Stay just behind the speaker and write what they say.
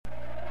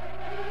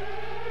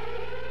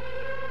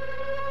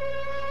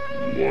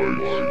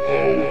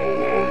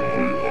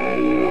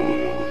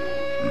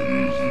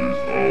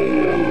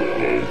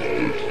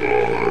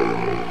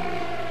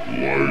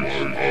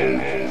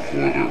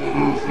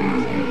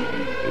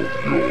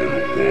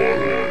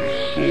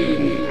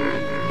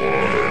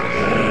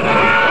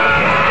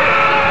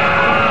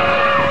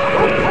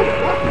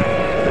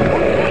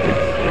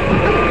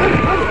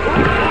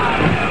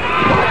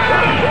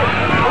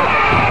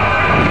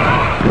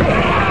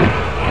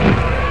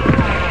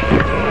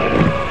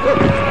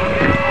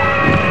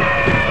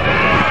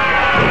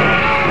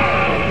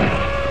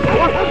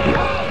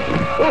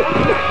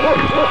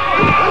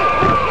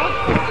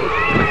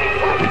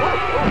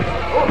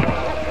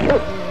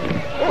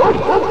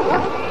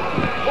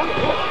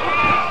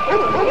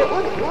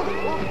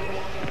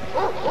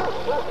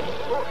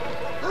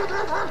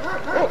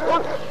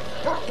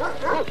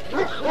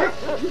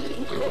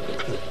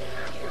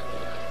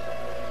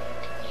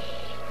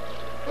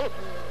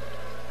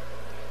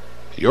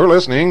You're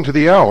listening to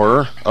the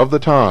Hour of the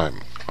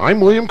Time. I'm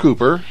William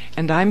Cooper.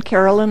 And I'm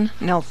Carolyn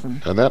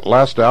Nelson. And that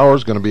last hour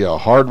is going to be a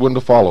hard one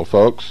to follow,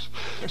 folks.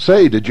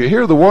 Say, did you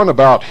hear the one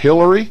about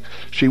Hillary?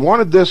 She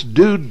wanted this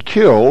dude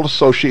killed,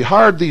 so she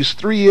hired these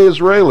 3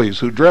 Israelis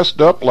who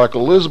dressed up like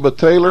Elizabeth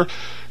Taylor,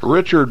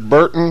 Richard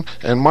Burton,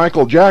 and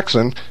Michael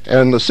Jackson,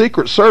 and the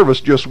Secret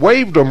Service just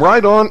waved them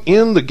right on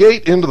in the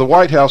gate into the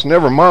White House.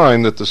 Never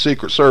mind that the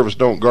Secret Service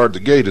don't guard the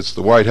gate, it's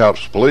the White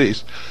House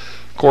police.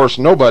 Of course,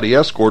 nobody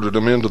escorted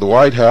them into the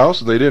White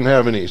House. They didn't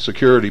have any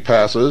security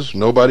passes.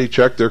 Nobody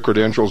checked their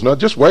credentials. No,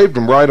 just waved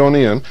them right on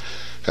in.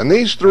 And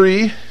these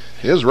 3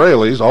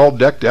 Israelis, all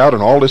decked out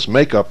in all this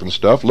makeup and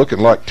stuff, looking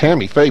like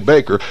Tammy Faye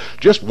Baker,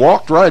 just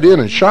walked right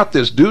in and shot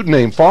this dude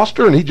named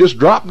Foster, and he just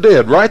dropped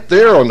dead right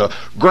there on the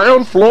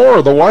ground floor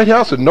of the White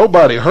House, and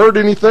nobody heard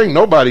anything.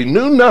 Nobody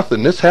knew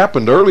nothing. This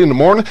happened early in the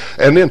morning,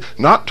 and then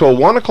not till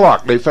 1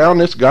 o'clock they found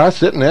this guy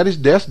sitting at his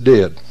desk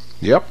dead.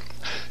 Yep.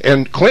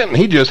 And Clinton,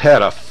 he just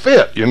had a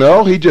fit, you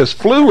know. He just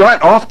flew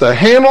right off the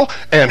handle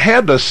and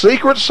had the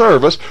Secret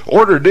Service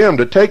ordered them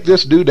to take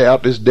this dude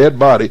out, this dead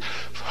body,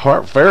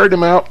 ferried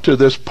him out to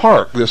this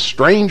park, this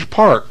strange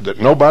park that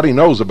nobody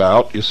knows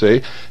about, you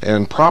see,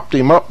 and propped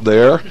him up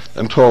there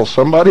until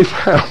somebody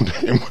found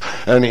him.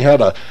 And he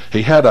had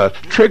a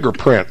trigger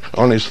print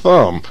on his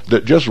thumb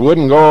that just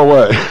wouldn't go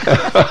away.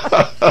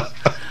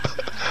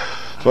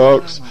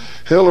 Folks,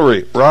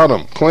 Hillary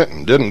Rodham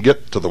Clinton didn't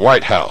get to the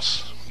White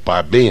House by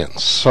being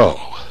so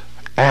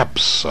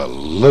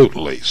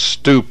absolutely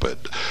stupid.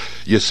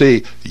 You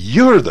see,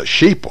 you're the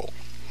sheeple,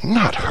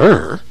 not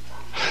her.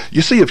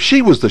 You see, if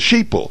she was the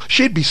sheeple,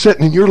 she'd be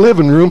sitting in your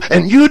living room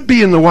and you'd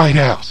be in the White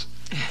House.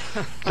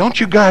 Don't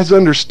you guys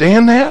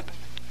understand that?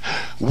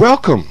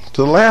 Welcome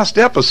to the last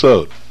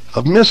episode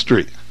of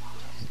Mystery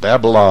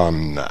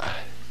Babylon.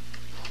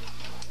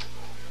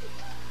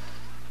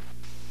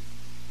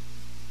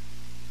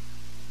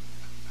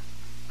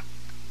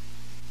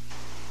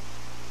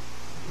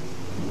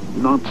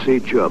 Nazi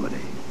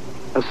Germany,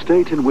 a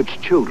state in which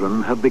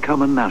children have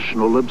become a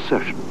national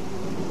obsession.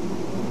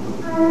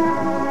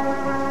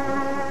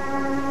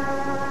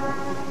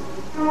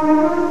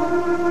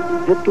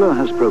 Hitler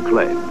has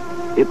proclaimed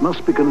it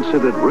must be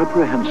considered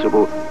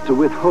reprehensible to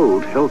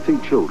withhold healthy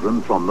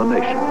children from the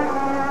nation.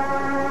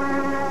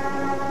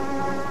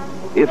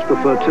 If the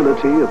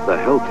fertility of the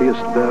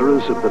healthiest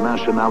bearers of the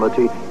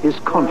nationality is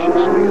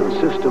consciously and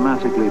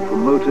systematically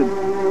promoted,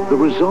 the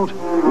result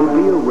will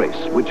be a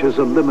race which has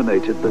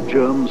eliminated the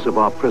germs of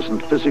our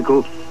present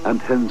physical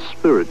and hence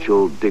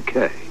spiritual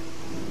decay.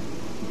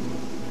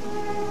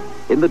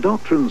 In the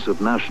doctrines of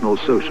National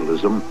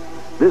Socialism,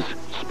 this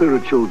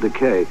spiritual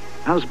decay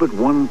has but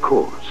one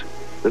cause: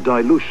 the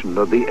dilution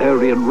of the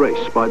Aryan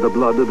race by the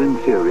blood of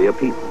inferior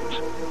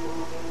peoples.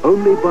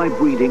 Only by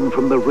breeding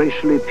from the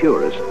racially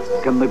purest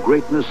can the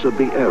greatness of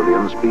the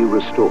Aryans be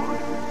restored.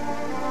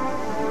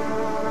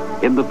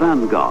 In the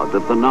vanguard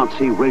of the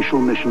Nazi racial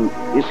mission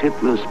is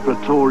Hitler's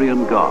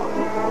Praetorian Guard,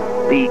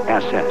 the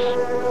SS.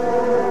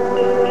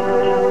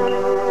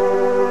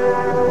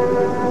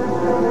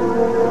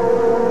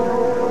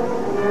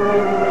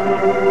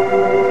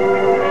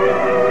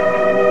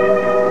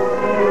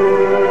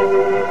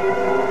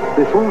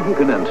 Before he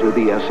can enter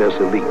the SS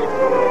elite,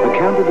 a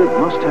candidate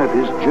must have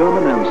his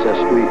German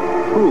ancestry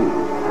proved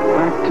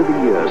back to the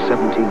year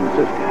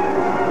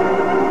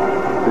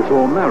 1750.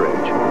 Before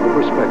marriage, the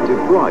prospective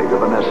bride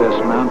of an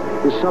SS man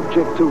is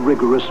subject to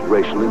rigorous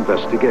racial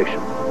investigation.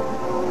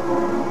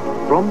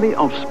 From the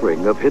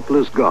offspring of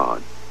Hitler's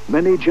Guard,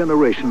 many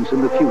generations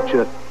in the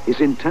future is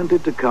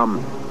intended to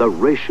come the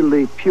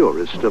racially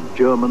purest of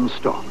German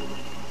stock,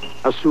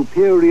 a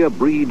superior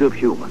breed of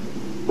human,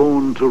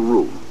 born to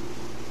rule.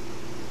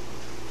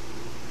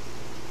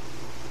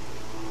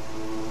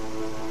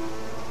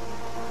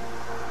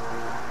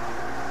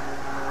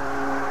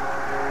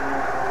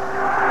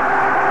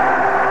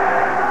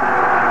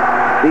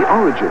 The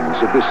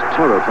origins of this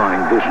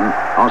terrifying vision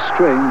are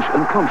strange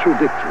and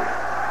contradictory,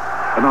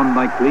 an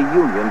unlikely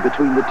union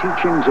between the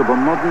teachings of a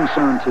modern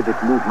scientific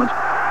movement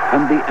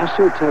and the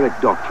esoteric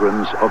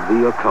doctrines of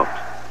the occult.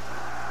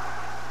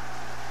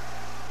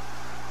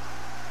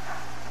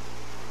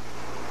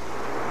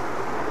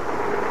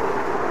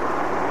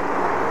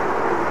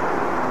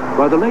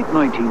 By the late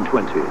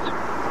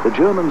 1920s, the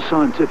German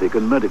scientific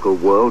and medical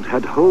world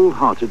had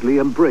wholeheartedly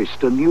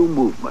embraced a new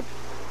movement,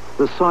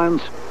 the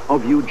science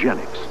of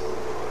eugenics.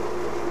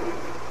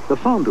 The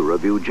founder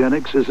of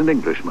eugenics is an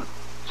Englishman,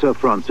 Sir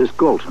Francis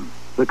Galton,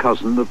 the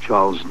cousin of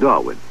Charles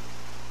Darwin.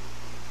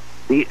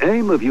 The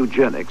aim of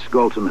eugenics,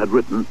 Galton had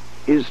written,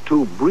 is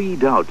to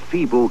breed out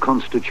feeble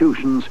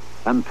constitutions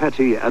and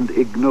petty and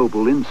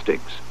ignoble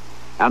instincts,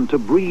 and to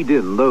breed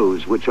in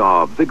those which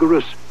are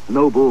vigorous,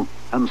 noble,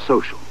 and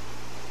social.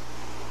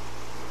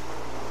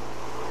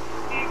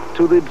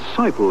 To the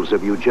disciples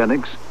of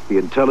eugenics, the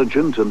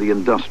intelligent and the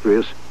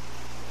industrious,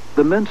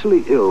 the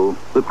mentally ill,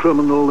 the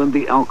criminal, and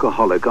the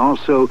alcoholic are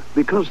so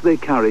because they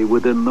carry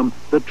within them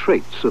the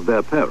traits of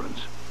their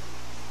parents.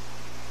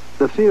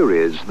 The fear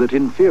is that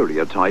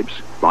inferior types,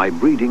 by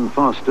breeding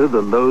faster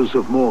than those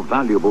of more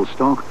valuable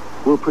stock,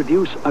 will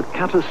produce a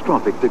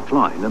catastrophic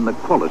decline in the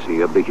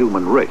quality of the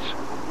human race.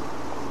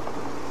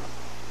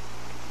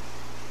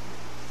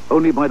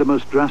 Only by the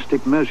most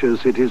drastic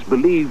measures, it is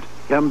believed,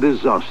 can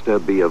disaster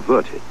be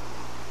averted.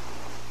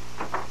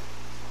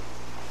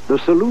 The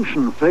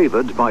solution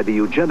favored by the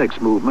eugenics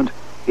movement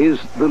is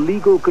the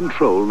legal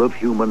control of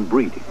human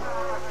breeding.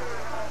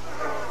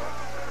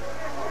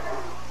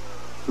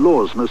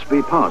 Laws must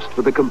be passed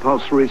for the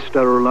compulsory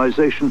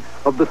sterilization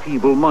of the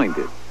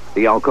feeble-minded,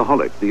 the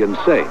alcoholic, the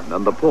insane,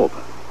 and the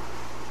pauper.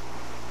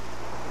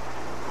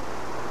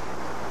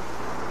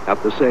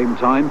 At the same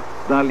time,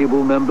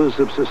 valuable members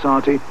of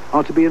society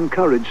are to be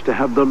encouraged to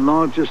have the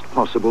largest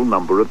possible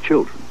number of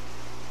children.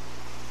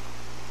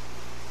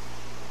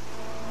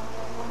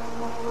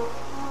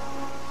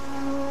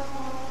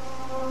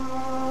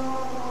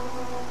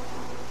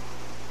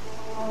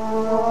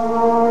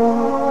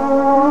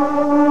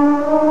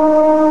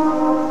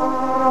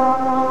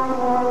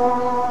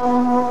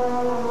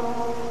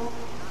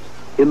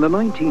 In the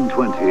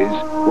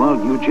 1920s, while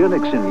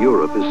eugenics in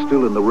Europe is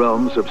still in the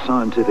realms of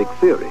scientific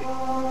theory,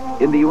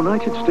 in the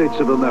United States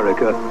of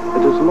America,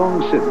 it has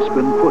long since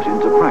been put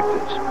into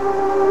practice.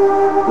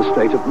 The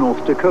state of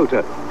North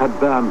Dakota had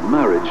banned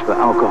marriage for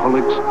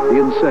alcoholics, the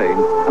insane,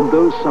 and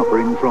those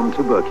suffering from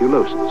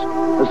tuberculosis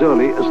as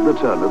early as the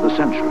turn of the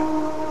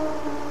century.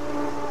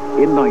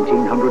 In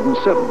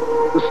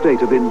 1907, the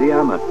state of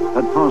Indiana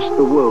had passed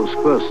the world's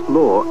first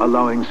law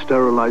allowing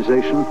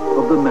sterilization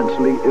of the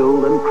mentally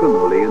ill and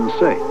criminally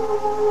insane.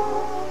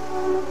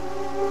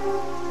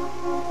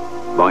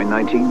 By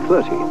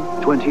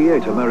 1930,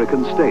 28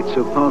 American states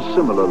have passed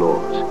similar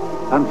laws,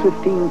 and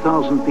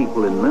 15,000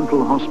 people in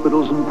mental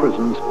hospitals and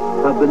prisons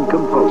have been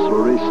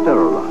compulsorily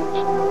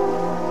sterilized.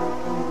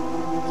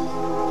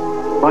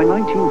 By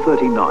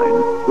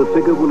 1939, the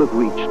figure will have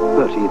reached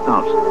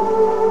 30,000.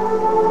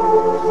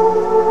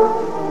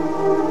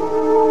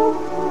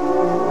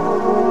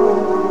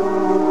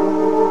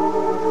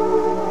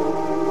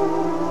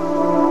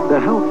 The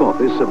Health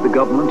Office of the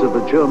government of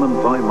the German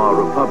Weimar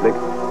Republic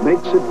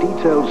makes a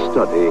detailed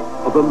study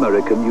of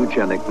American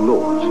eugenic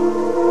laws.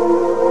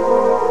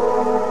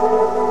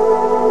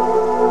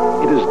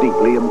 It is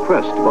deeply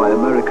impressed by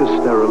America's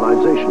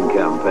sterilization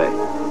campaign,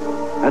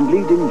 and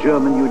leading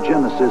German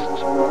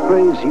eugenicists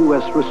praise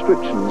U.S.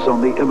 restrictions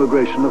on the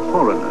immigration of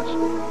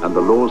foreigners and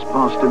the laws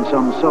passed in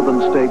some southern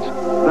states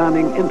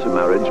banning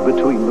intermarriage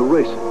between the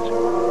races.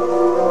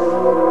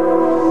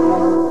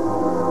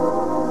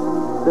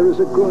 There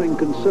is a growing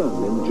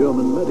concern in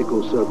German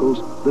medical circles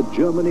that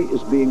Germany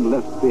is being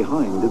left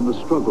behind in the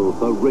struggle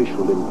for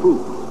racial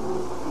improvement.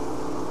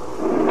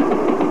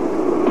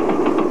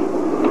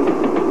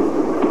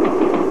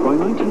 By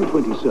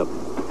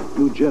 1927,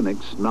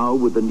 eugenics, now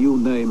with the new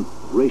name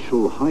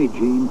racial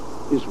hygiene,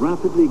 is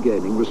rapidly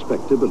gaining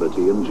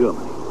respectability in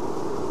Germany.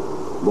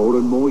 More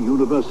and more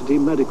university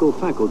medical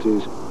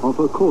faculties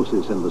offer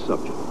courses in the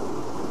subject.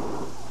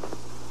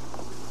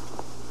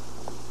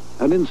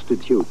 An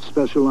institute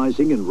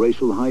specializing in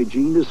racial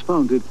hygiene is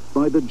founded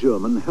by the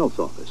German Health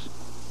Office.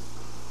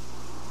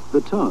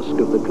 The task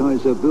of the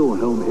Kaiser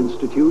Wilhelm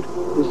Institute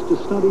is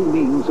to study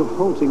means of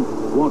halting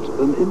what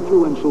an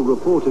influential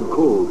reporter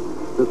called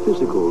the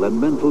physical and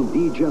mental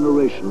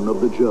degeneration of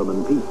the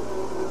German people.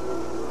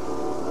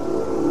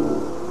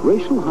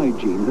 Racial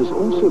hygiene has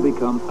also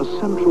become a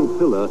central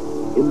pillar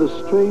in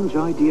the strange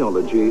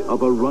ideology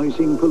of a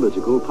rising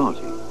political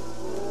party.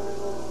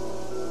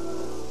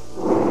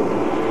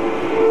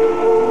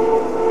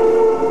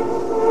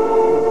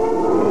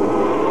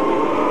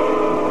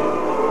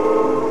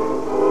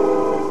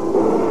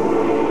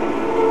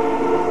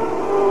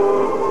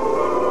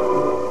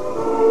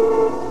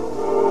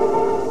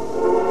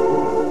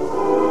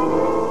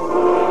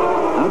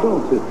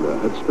 Hitler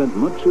had spent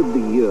much of the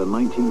year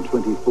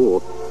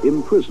 1924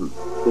 in prison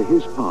for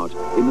his part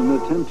in an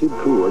attempted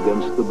coup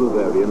against the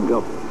Bavarian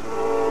government.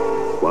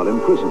 While in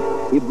prison,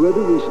 he'd read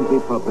a recently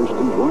published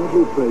and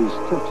widely praised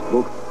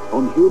textbook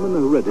on human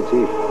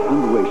heredity and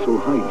racial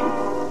hygiene.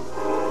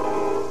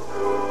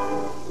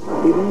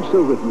 He'd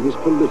also written his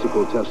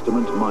political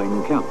testament,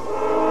 Mein Kampf.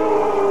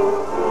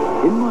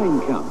 In Mein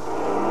Kampf,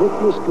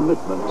 Hitler's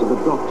commitment to the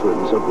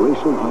doctrines of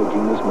racial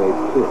hygiene is made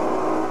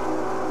clear.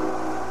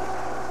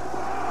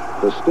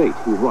 The state,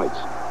 he writes,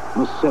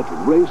 must set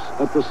race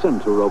at the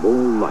center of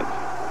all life.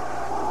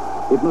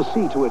 It must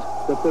see to it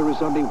that there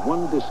is only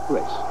one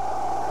disgrace: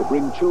 to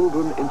bring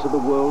children into the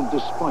world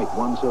despite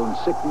one's own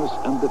sickness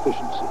and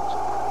deficiencies.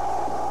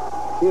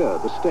 Here,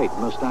 the state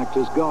must act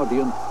as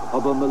guardian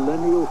of a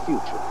millennial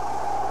future,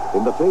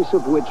 in the face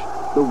of which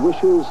the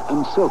wishes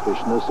and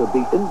selfishness of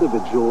the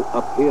individual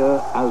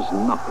appear as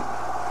nothing.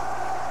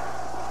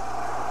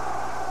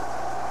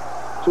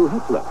 To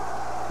Hitler,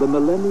 the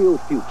millennial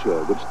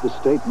future which the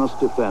state must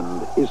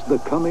defend is the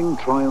coming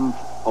triumph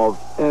of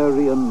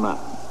Aryan man.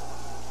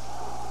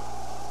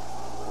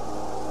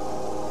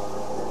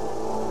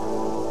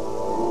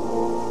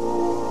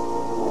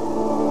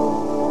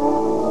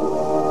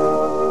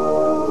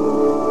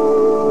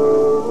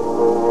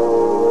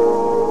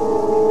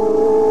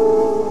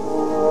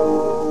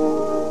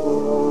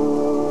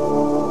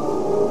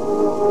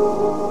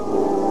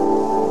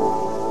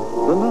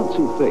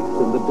 Faith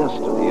in the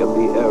destiny of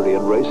the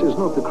Aryan race is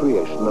not the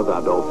creation of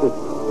Adolf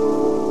Hitler.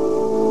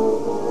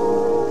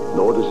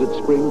 Nor does it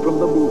spring from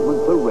the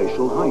movement for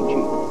racial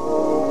hygiene.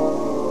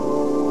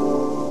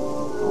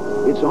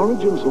 Its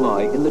origins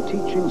lie in the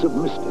teachings of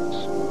mystics,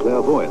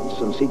 clairvoyants,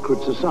 and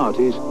secret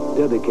societies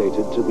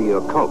dedicated to the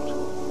occult.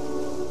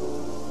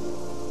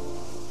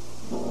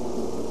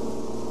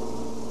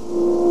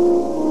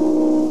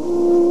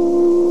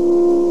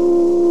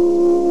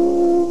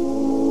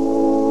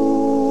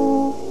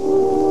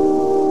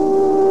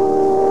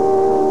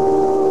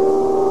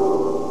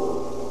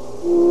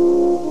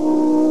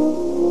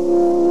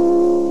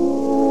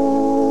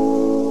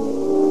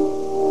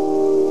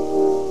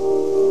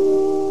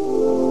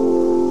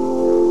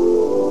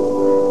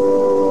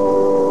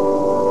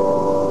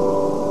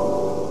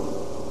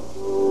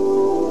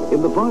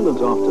 In the violent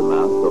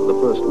aftermath of the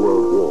First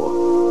World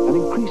War, an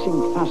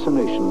increasing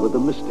fascination with the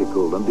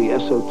mystical and the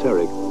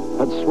esoteric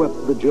had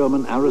swept the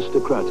German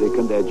aristocratic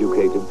and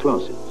educated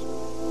classes.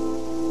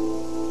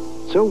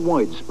 So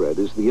widespread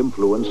is the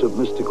influence of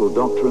mystical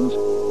doctrines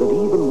that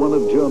even one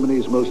of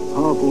Germany's most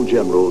powerful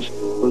generals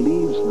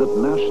believes that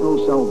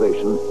national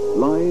salvation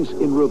lies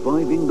in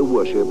reviving the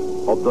worship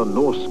of the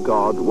Norse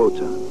god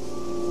Wotan.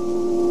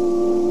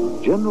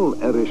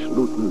 General Erich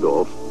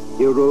Ludendorff,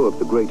 hero of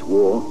the Great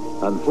War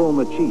and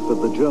former chief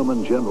of the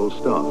German General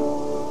Staff,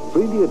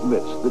 freely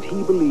admits that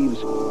he believes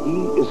he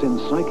is in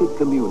psychic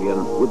communion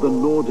with the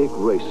Nordic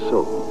race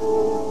soul.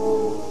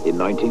 In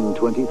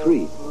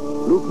 1923,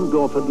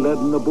 Ludendorff had led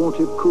an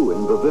abortive coup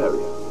in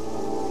Bavaria.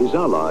 His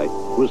ally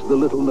was the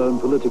little-known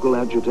political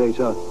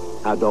agitator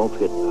Adolf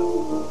Hitler.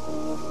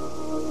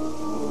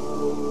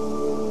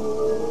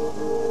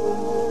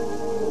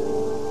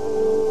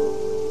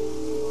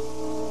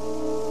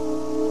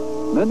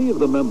 Many of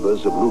the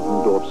members of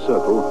Ludendorff's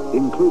circle,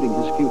 including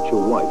his future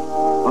wife,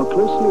 are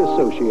closely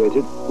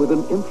associated with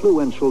an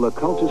influential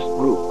occultist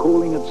group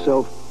calling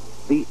itself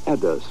the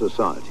Edda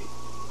Society.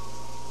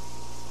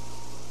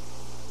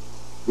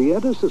 The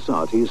Edda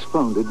Society is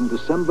founded in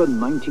December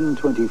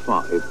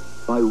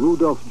 1925 by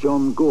Rudolf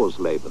John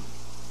Gorsleben.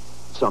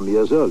 Some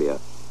years earlier,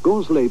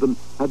 Gorsleben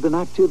had been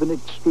active in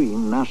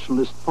extreme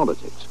nationalist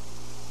politics.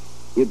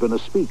 He had been a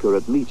speaker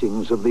at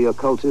meetings of the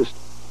occultist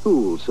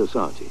Thule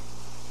Society,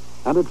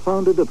 and had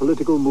founded a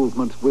political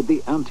movement with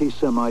the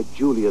anti-Semite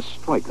Julius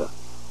Streicher.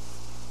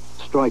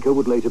 Streicher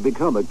would later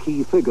become a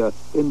key figure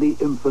in the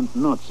infant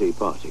Nazi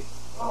party.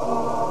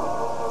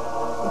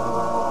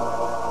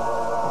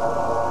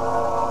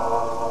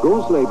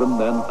 Gorsleben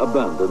then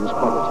abandons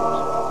politics.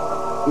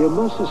 He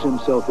immerses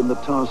himself in the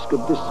task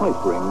of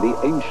deciphering the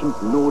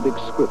ancient Nordic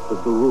script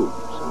of the runes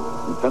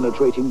and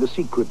penetrating the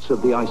secrets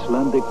of the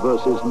Icelandic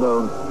verses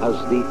known as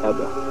the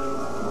Edda.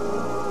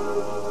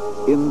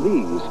 In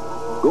these,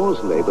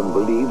 Gorsleben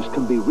believes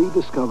can be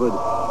rediscovered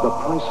the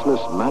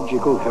priceless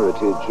magical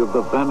heritage of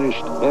the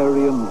vanished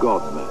Aryan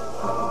god-men.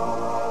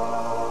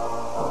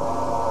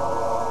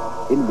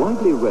 In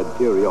widely read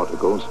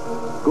periodicals,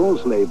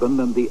 Gorsleben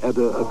and the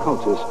Edda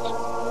occultists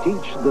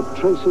teach that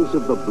traces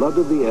of the blood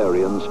of the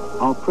Aryans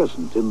are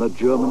present in the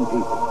German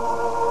people.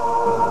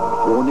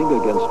 Warning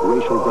against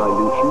racial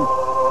dilution,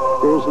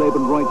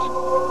 Gorsleben writes,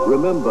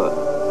 "Remember,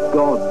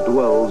 God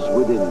dwells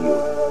within you."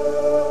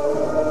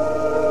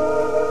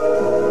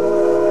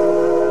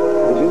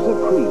 It is a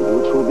creed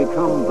which will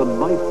become the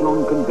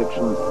lifelong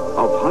conviction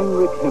of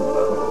Heinrich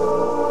Himmler,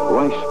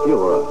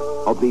 Reichsfuhrer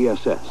of the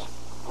SS.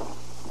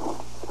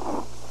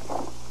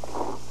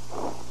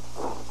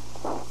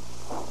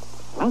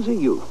 As a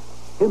youth,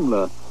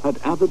 Himmler had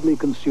avidly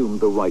consumed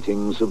the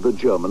writings of the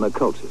German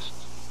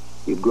occultists.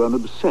 He'd grown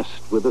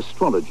obsessed with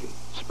astrology,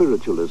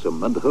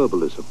 spiritualism, and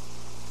herbalism.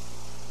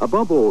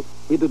 Above all,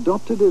 he'd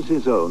adopted as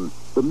his own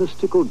the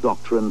mystical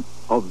doctrine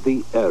of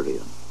the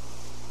Aryan.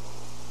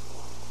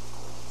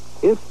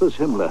 If, as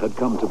Himmler had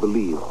come to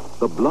believe,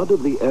 the blood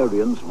of the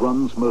Aryans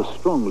runs most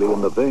strongly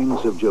in the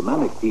veins of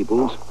Germanic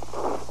peoples,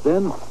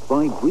 then,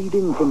 by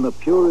breeding from the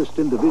purest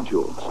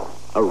individuals,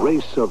 a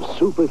race of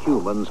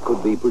superhumans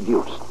could be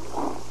produced.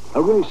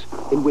 A race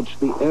in which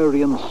the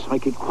Aryan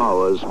psychic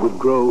powers would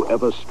grow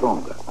ever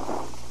stronger.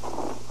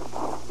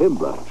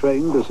 Himmler,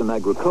 trained as an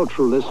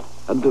agriculturalist,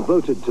 and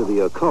devoted to the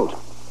occult,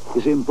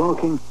 is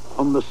embarking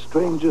on the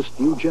strangest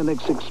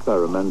eugenics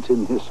experiment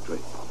in history.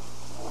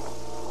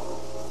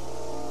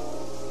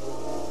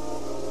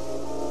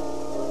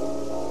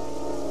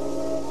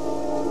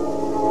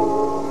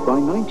 By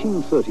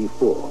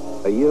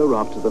 1934, a year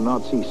after the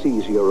Nazi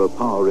seizure of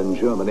power in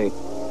Germany,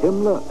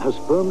 Himmler has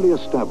firmly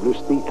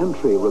established the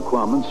entry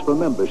requirements for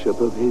membership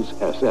of his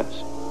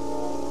SS.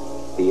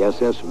 The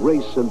SS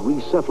Race and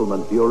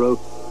Resettlement Bureau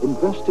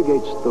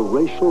investigates the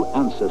racial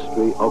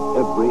ancestry of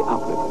every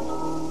applicant.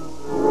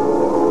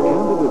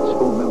 Candidates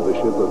for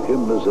membership of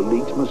Himmler's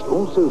elite must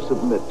also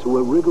submit to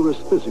a rigorous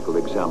physical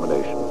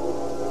examination.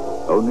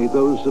 Only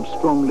those of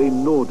strongly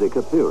Nordic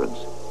appearance,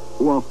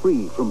 who are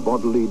free from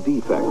bodily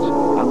defects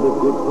and of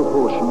good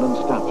proportion and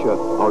stature,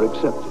 are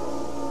accepted.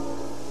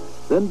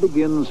 Then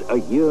begins a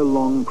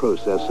year-long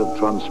process of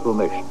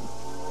transformation.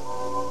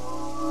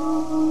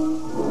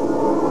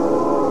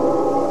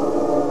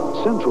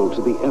 Central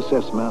to the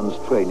SS man's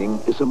training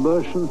is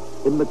immersion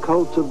in the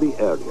cult of the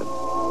Aryan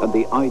and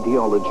the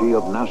ideology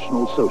of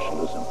National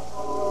Socialism.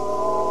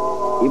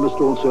 He must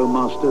also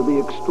master the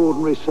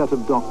extraordinary set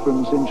of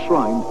doctrines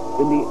enshrined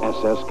in the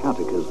SS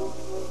Catechism.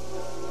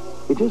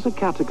 It is a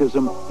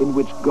catechism in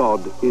which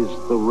God is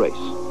the race.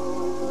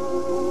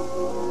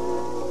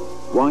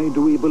 Why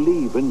do we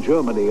believe in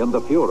Germany and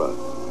the Führer?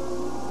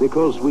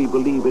 Because we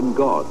believe in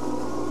God.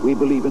 We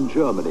believe in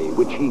Germany,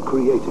 which he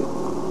created,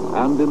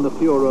 and in the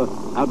Führer,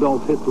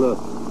 Adolf Hitler,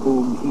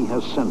 whom he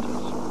has sent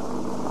us.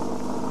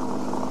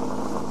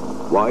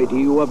 Why do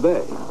you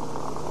obey?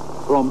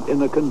 From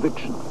inner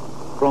conviction,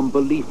 from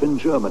belief in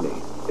Germany,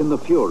 in the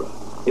Führer,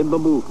 in the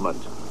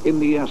movement, in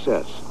the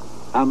SS,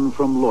 and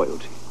from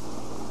loyalty.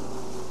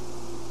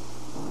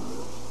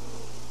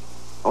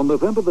 On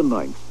November the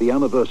 9th, the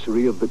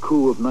anniversary of the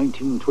coup of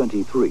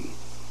 1923,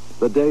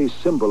 the day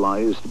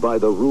symbolized by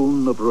the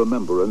rune of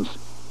remembrance,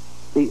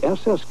 the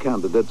SS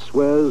candidate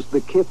swears the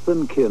kith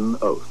and kin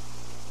oath.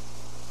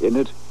 In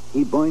it,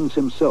 he binds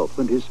himself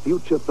and his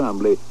future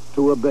family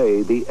to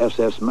obey the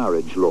SS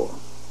marriage law.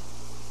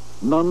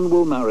 None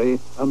will marry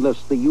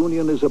unless the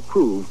union is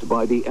approved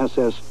by the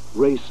SS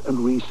Race and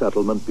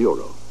Resettlement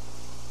Bureau.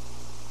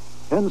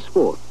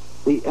 Henceforth,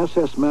 the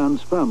SS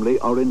man's family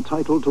are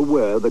entitled to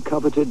wear the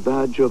coveted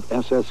badge of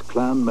SS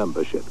clan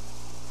membership,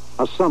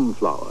 a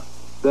sunflower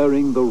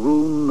bearing the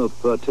rune of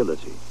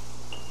fertility.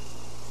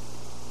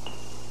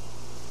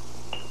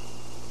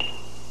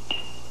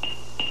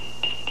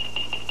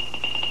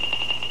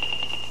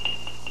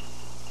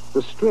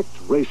 The strict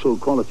racial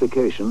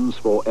qualifications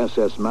for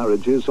SS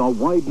marriages are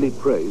widely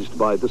praised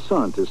by the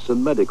scientists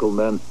and medical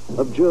men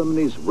of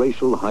Germany's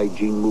racial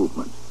hygiene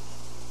movement.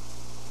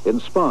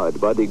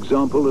 Inspired by the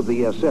example of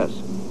the SS,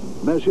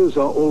 measures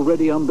are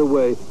already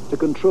underway to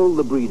control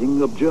the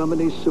breeding of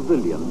Germany's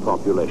civilian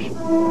population.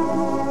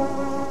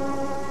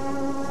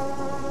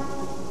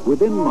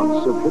 Within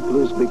months of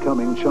Hitler's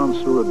becoming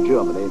Chancellor of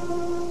Germany,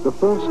 the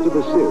first of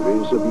a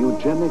series of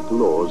eugenic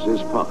laws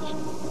is passed.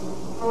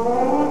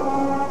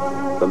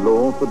 The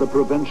law for the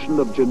prevention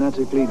of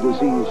genetically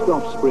diseased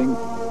offspring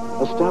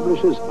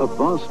establishes a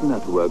vast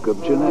network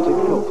of genetic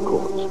health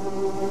courts.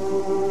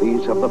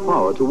 These have the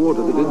power to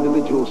order that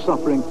individuals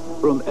suffering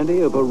from any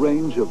of a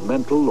range of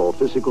mental or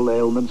physical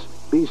ailments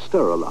be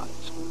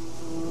sterilized.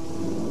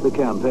 The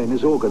campaign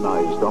is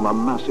organized on a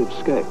massive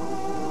scale.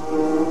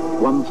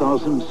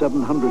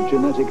 1,700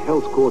 genetic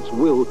health courts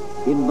will,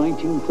 in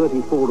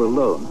 1934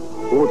 alone,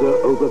 order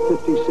over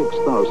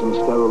 56,000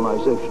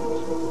 sterilizations.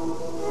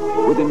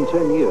 Within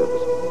 10 years,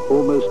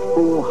 almost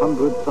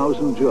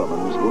 400,000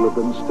 Germans will have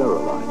been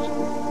sterilized.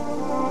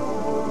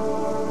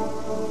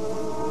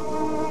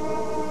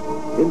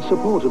 In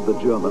support of the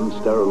German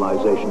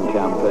sterilization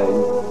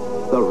campaign,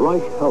 the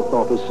Reich Health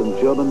Office and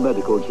German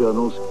medical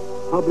journals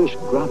publish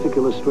graphic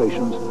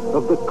illustrations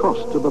of the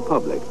cost to the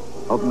public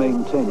of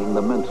maintaining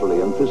the mentally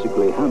and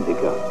physically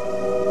handicapped.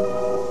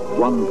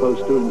 One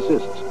poster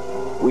insists,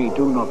 "We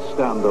do not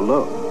stand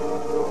alone."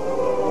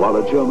 While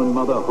a German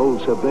mother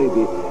holds her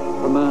baby,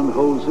 a man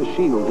holds a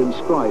shield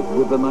inscribed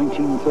with the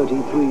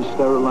 1933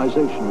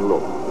 sterilization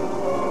law.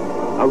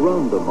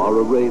 Around them are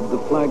arrayed the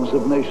flags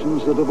of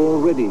nations that have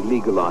already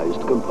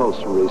legalized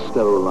compulsory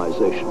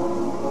sterilization.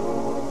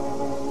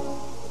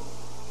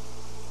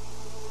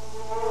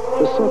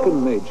 The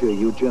second major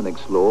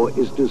eugenics law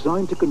is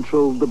designed to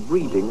control the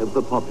breeding of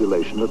the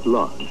population at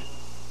large.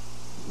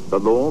 The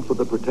law for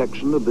the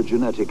protection of the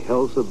genetic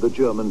health of the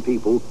German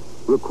people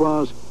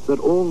requires that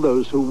all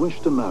those who wish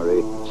to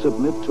marry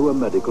submit to a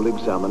medical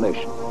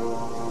examination.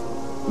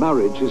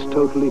 Marriage is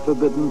totally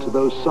forbidden to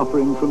those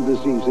suffering from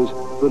diseases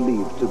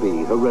believed to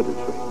be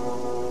hereditary.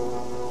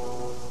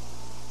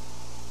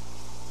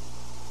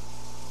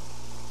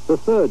 The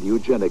third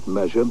eugenic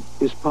measure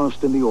is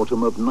passed in the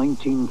autumn of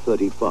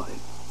 1935.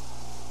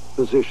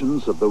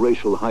 Physicians of the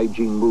racial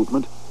hygiene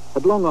movement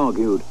had long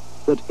argued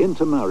that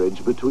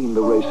intermarriage between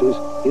the races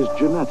is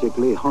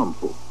genetically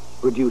harmful,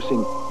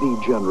 producing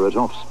degenerate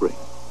offspring.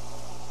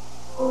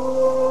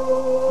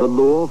 The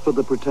law for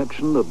the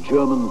protection of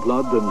German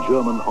blood and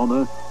German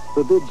honor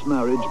forbids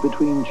marriage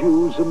between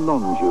Jews and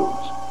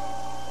non-Jews,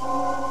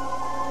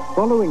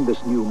 Following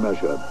this new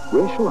measure,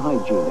 racial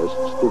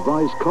hygienists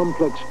devised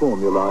complex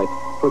formulae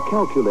for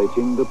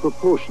calculating the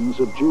proportions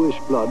of Jewish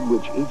blood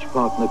which each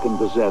partner can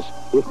possess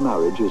if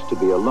marriage is to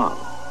be allowed.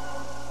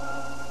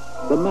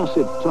 The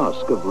massive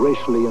task of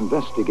racially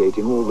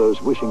investigating all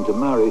those wishing to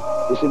marry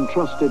is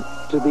entrusted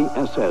to the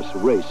SS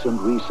Race and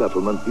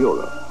Resettlement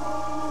Bureau.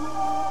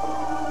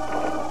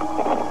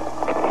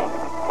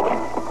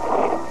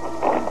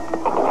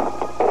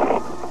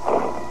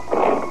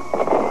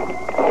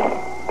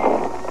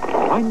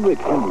 Heinrich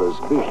Himmler's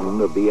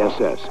vision of the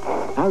SS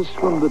has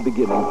from the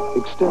beginning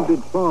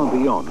extended far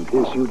beyond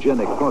his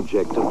eugenic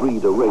project to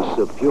breed a race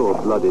of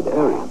pure-blooded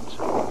Aryans.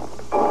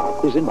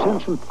 His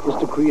intention is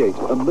to create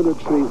a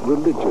military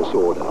religious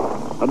order,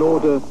 an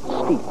order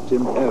steeped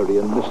in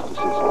Aryan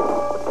mysticism.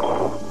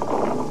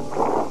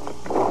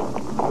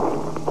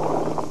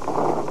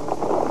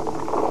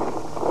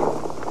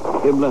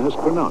 Himmler has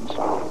pronounced,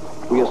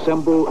 "We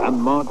assemble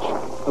and march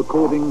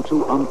according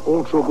to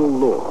unalterable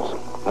laws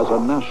as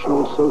a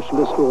national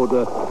socialist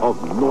order of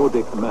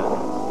Nordic men,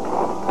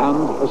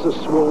 and as a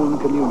sworn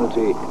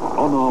community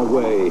on our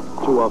way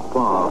to a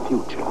far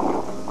future."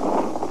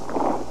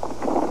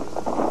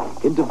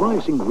 In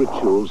devising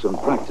rituals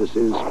and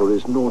practices for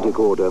his Nordic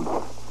order,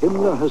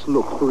 Himmler has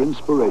looked for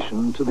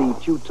inspiration to the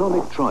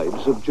Teutonic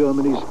tribes of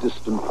Germany's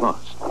distant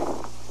past.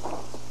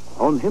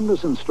 On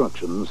Himmler's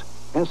instructions,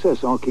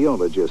 SS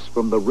archaeologists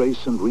from the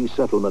Race and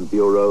Resettlement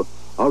Bureau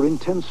are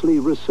intensely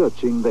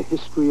researching the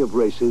history of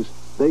races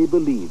they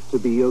believe to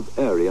be of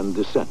Aryan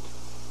descent.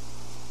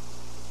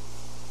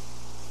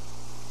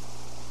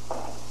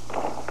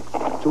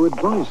 To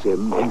advise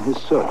him in his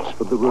search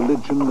for the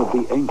religion of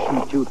the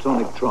ancient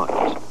Teutonic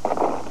tribes,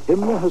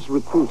 Himmler has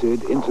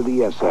recruited into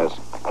the SS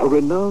a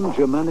renowned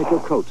Germanic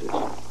occultist,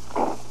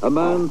 a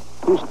man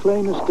whose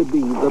claim is to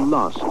be the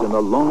last in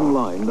a long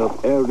line of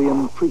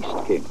Aryan priest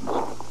kings.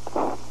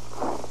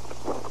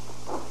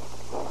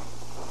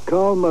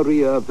 Karl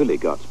Maria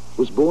Willigott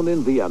was born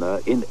in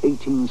Vienna in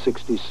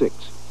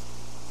 1866.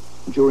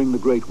 During the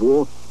Great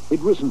War,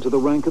 he'd risen to the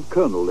rank of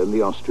colonel in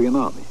the Austrian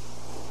army.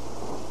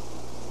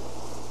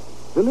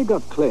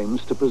 Willigott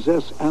claims to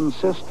possess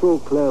ancestral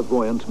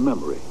clairvoyant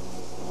memory,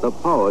 the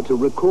power to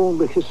recall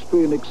the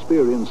history and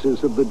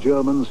experiences of the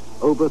Germans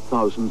over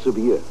thousands of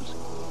years.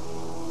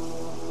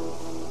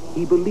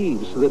 He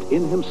believes that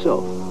in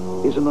himself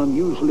is an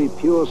unusually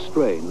pure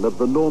strain of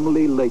the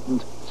normally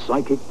latent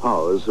psychic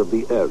powers of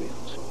the Aryans.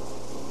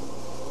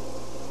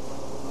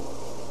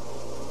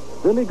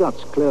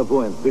 Willigott's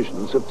clairvoyant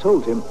visions have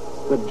told him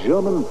that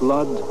German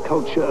blood,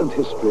 culture, and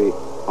history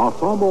are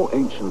far more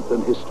ancient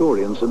than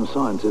historians and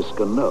scientists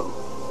can know.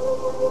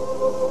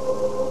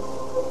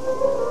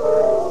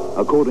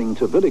 According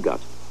to Willigott,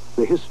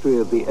 the history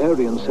of the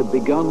Aryans had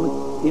begun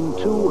in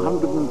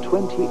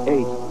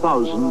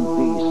 228,000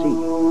 BC,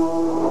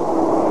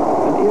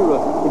 an era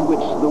in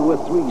which there were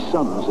 3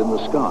 suns in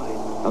the sky,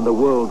 and the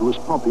world was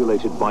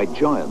populated by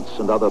giants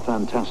and other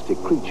fantastic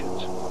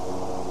creatures.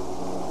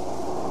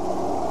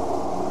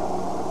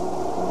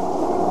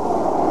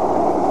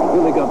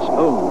 Willigott's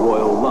own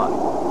royal line,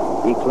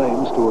 he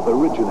claims to have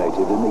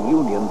originated in the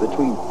union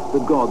between the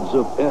gods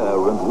of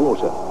air and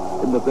water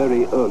in the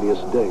very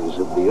earliest days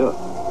of the earth.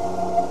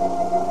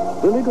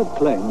 Willigott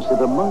claims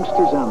that amongst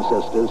his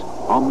ancestors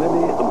are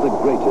many of the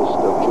greatest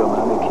of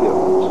Germanic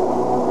heroes.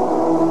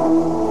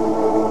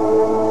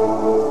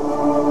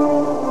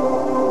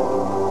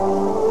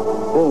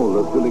 All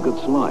of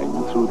Willigott's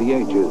line through the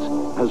ages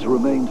has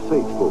remained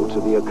faithful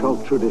to the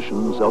occult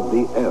traditions of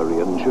the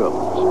Aryan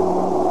Germans.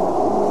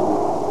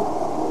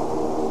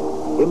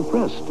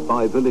 Impressed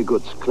by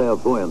Willigott's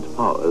clairvoyant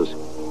powers,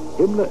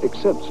 Himmler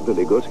accepts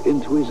Willigott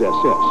into his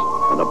SS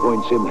and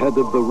appoints him head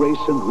of the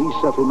Race and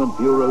Resettlement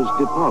Bureau's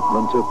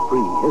Department of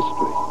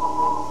Prehistory.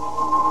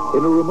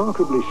 In a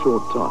remarkably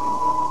short time,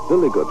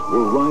 Willigott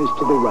will rise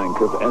to the rank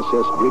of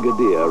SS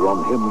Brigadier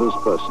on Himmler's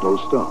personal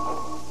staff.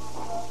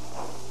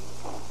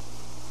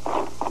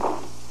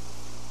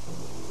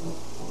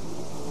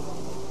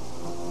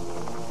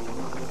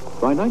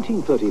 By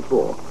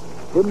 1934,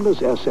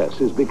 Himmler's SS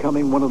is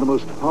becoming one of the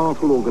most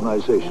powerful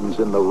organizations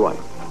in the Reich.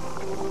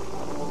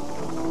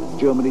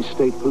 Germany's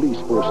state police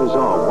forces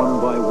are,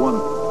 one by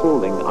one,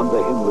 falling under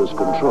Himmler's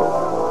control.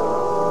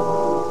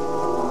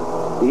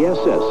 The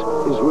SS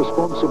is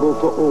responsible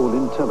for all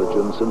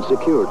intelligence and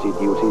security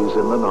duties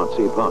in the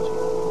Nazi Party.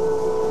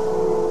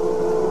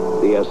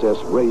 The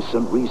SS Race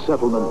and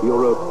Resettlement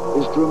Bureau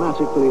is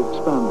dramatically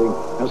expanding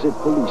as it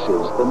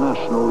polices the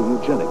National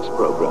Eugenics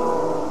Program.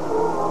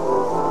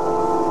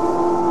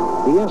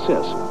 The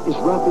SS is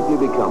rapidly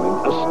becoming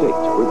a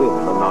state within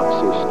the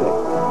Nazi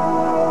state.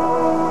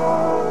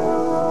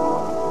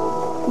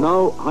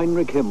 Now,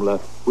 Heinrich Himmler,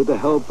 with the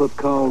help of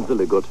Karl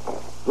Willigott,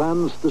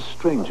 plans the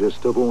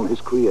strangest of all his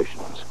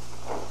creations.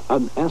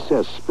 An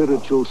SS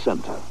spiritual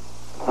center,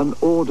 an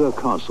order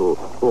castle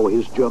for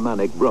his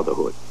Germanic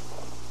brotherhood.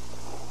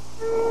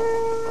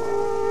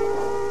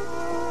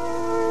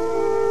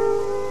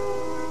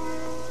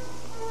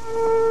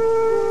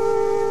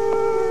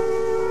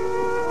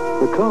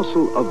 The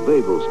castle of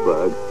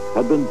Wewelsburg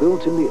had been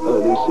built in the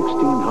early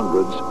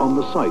 1600s on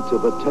the site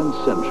of a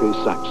 10th century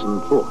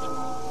Saxon fort.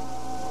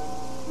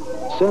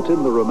 Set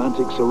in the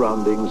romantic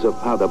surroundings of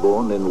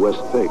Paderborn in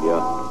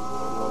Westphalia,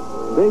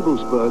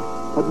 Babelsberg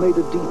had made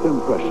a deep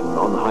impression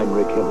on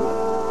Heinrich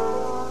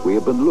Himmler. "We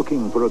have been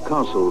looking for a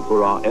castle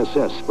for our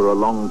SS for a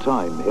long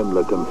time,"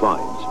 Himmler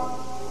confides.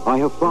 "I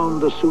have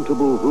found a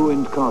suitable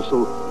ruined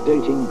castle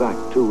dating back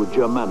to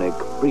Germanic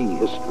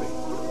prehistory."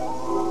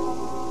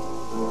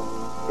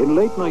 In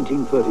late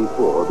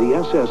 1934, the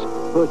SS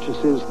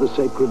purchases the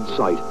sacred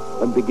site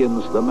and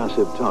begins the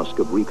massive task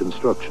of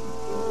reconstruction.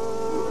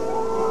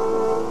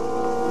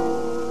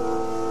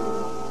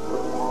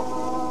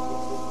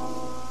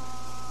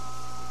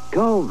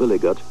 Karl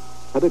Willigert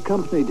had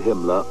accompanied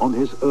Himmler on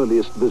his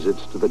earliest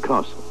visits to the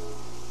castle.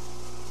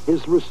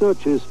 His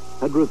researches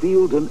had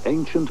revealed an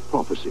ancient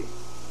prophecy.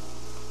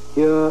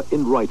 "Here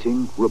in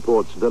writing,"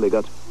 reports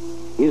Willigert,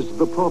 "is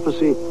the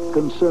prophecy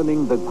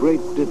concerning the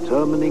great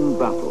determining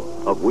battle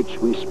of which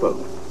we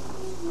spoke."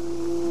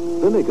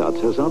 Willigert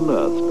has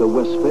unearthed a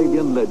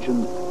Westphalian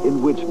legend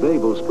in which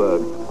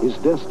Babelsberg is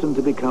destined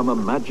to become a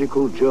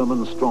magical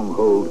German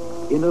stronghold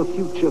in a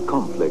future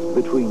conflict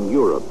between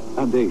Europe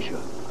and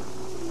Asia.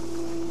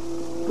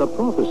 The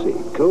prophecy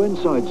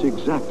coincides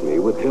exactly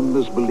with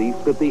Himmler's belief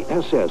that the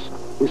SS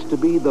is to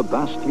be the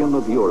bastion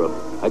of Europe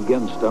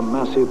against a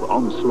massive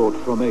onslaught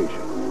from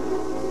Asia.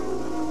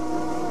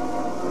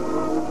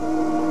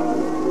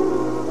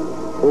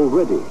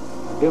 Already,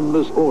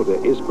 Himmler's order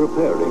is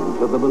preparing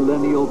for the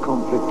millennial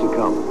conflict to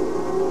come.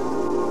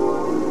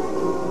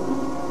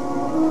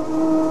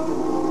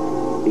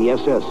 The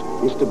SS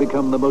is to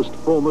become the most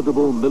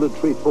formidable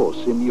military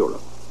force in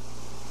Europe.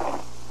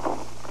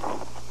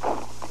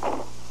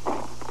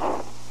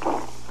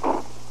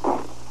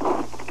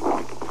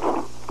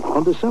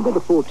 On December the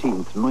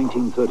 14th,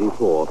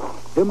 1934,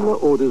 Himmler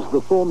orders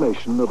the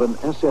formation of an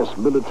SS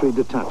military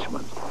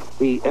detachment,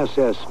 the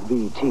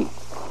SSVT.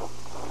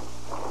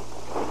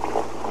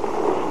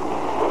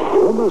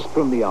 Almost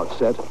from the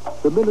outset,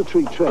 the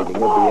military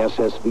training of the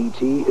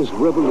SSVT is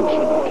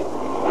revolutionary.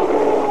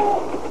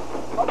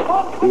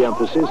 The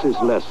emphasis is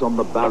less on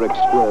the barrack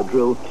square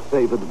drill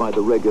favored by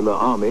the regular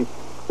army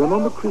than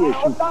on the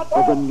creation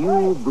of a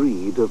new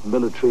breed of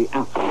military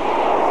athlete.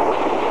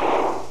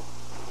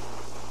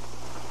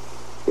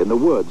 In the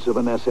words of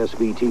an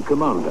SSVT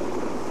commander,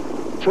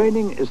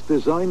 training is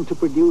designed to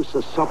produce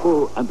a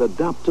supple and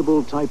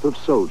adaptable type of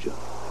soldier,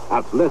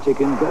 athletic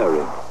in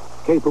bearing,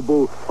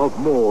 capable of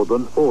more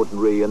than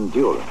ordinary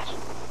endurance.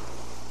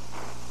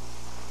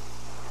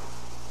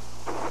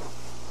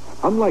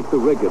 Unlike the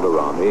regular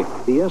army,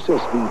 the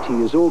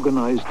SSVT is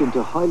organized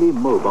into highly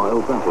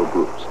mobile battle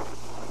groups.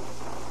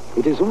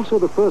 It is also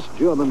the first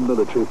German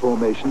military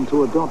formation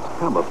to adopt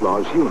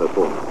camouflage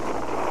uniform,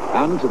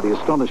 and to the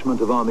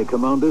astonishment of army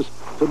commanders,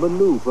 to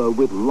maneuver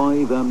with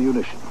live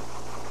ammunition.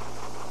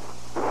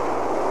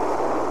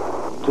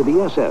 To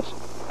the SS,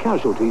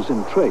 casualties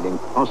in training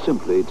are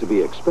simply to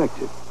be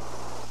expected.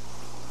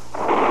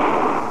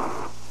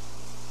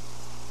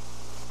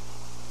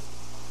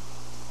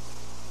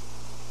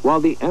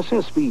 While the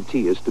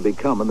SSVT is to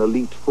become an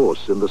elite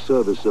force in the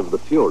service of the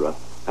Führer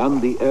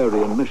and the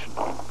Aryan mission,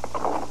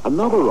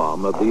 another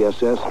arm of the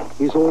SS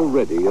is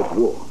already at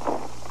war.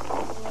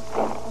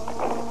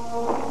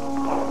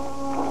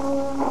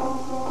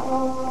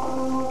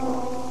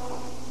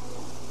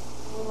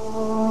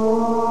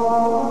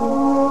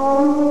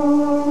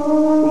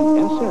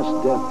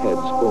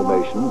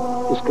 Formation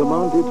is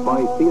commanded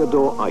by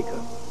Theodor Eicke.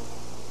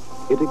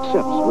 It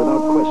accepts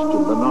without question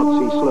the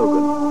Nazi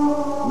slogan,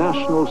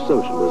 "National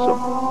Socialism,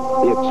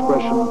 the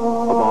expression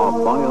of our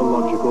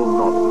biological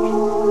knowledge."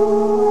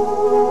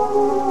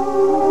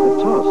 The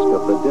task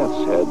of the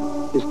Death's Head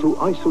is to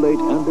isolate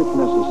and, if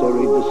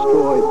necessary,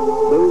 destroy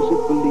those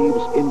it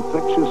believes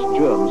infectious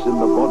germs in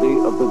the body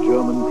of the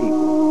German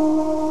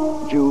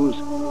people. Jews,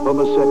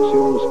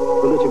 homosexuals,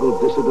 political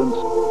dissidents,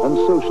 and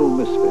social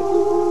misfits.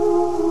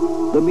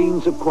 The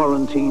means of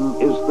quarantine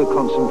is the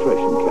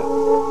concentration camp.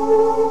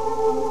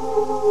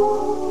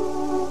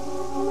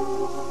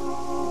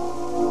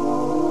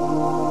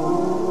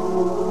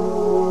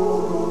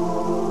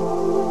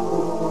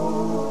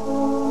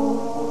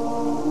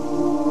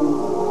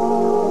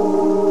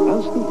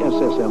 As the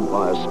SS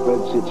empire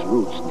spreads its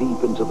roots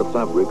deep into the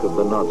fabric of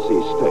the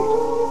Nazi state,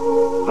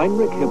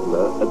 Heinrich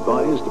Himmler,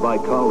 advised by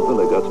Karl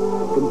Willigert,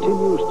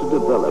 continues to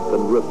develop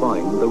and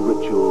refine the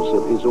rituals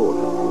of his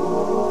order.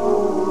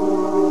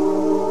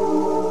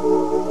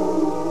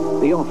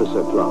 The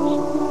officer class,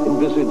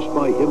 envisaged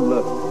by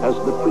Himmler as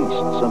the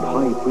priests and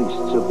high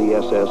priests of the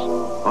SS,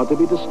 are to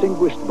be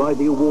distinguished by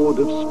the award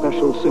of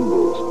special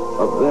symbols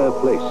of their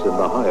place in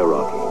the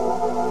hierarchy.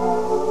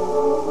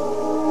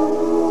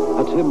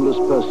 At Himmler's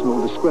personal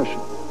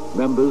discretion,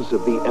 members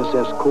of the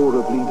SS Corps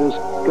of Leaders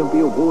can be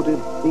awarded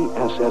the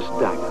SS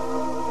Dagger.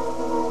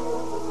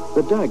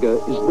 The dagger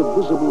is the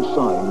visible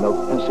sign of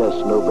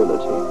SS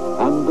nobility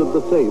and of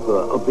the favor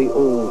of the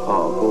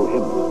all-powerful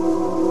Himmler.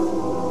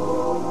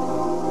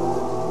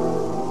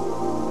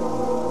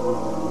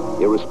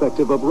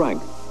 Irrespective of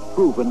rank,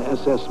 proven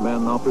SS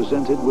men are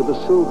presented with a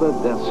silver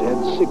death's head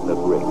signet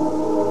ring.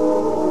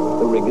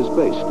 The ring is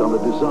based on a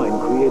design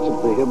created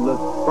for Himmler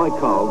by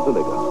Karl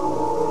Williger.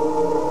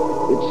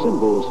 Its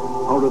symbols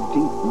are of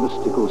deep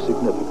mystical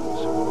significance.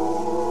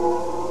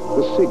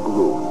 The Sig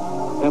rune,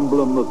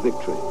 emblem of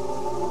victory.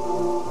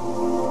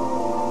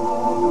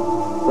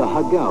 The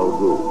Hagal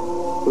rune,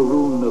 the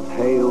rune of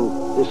hail,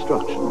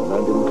 destruction,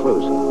 and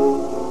enclosure.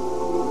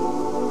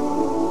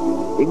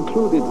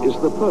 Included is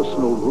the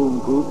personal rune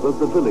group of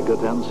the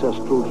Villiget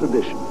ancestral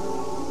tradition.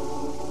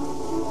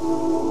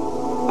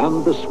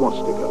 And the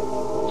swastika,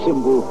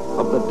 symbol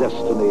of the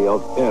destiny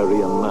of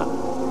Aryan man.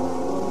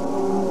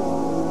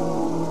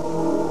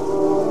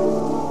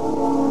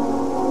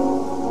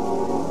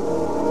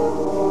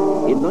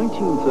 In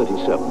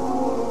 1937,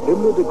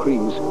 Himmler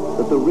decrees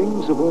that the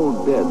rings of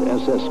all dead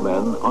SS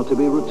men are to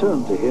be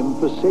returned to him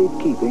for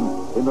safekeeping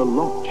in a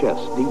locked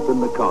chest deep in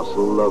the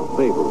castle of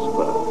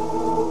Wewelsburg.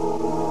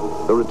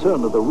 The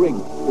return of the ring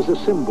is a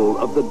symbol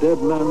of the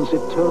dead man's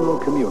eternal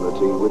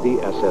community with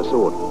the SS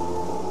order.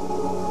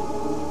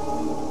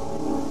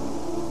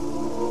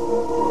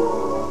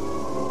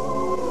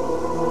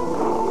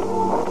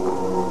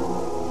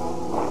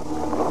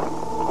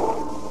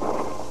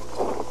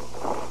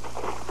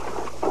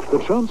 The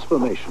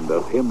transformation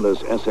of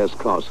Himmler's SS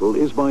castle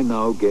is by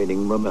now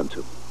gaining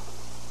momentum.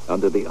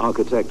 Under the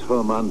architect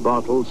Hermann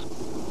Bartels,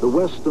 the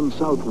west and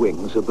south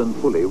wings have been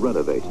fully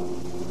renovated.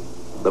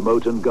 The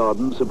moat and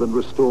gardens have been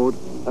restored,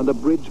 and a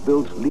bridge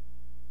built something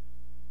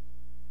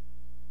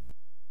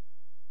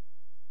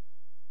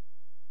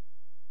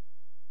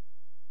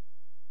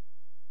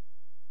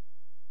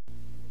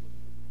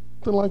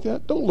like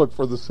that. Don't look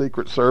for the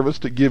Secret Service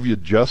to give you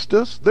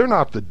justice. They're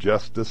not the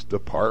Justice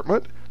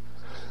Department.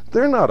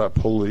 They're not a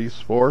police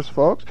force,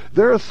 folks.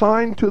 They're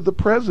assigned to the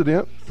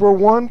president for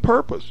one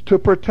purpose, to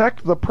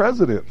protect the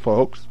president,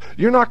 folks.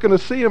 You're not going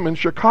to see them in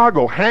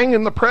Chicago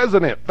hanging the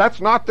president. That's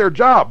not their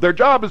job. Their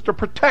job is to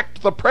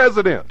protect the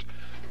president.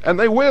 And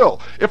they will.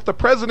 If the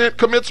president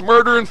commits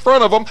murder in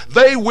front of them,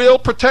 they will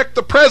protect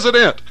the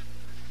president.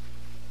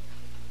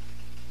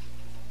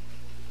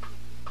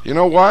 You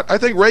know what? I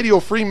think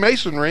Radio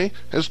Freemasonry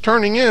is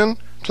turning in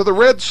to the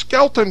Red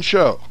Skelton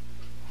Show.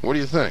 What do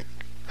you think?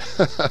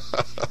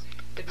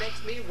 It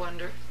makes me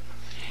wonder.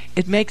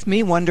 It makes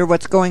me wonder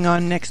what's going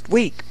on next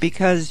week,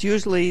 because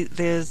usually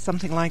there's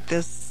something like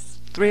this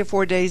 3 or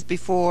 4 days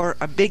before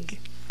a big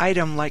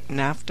item like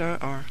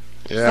NAFTA or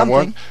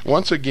something.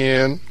 Once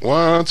again,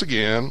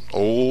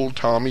 old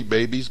Tommy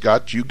Baby's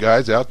got you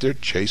guys out there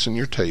chasing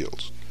your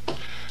tails.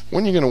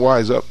 When are you going to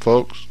wise up,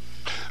 folks?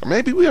 Or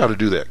maybe we ought to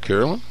do that,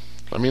 Carolyn.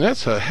 I mean,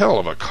 that's a hell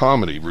of a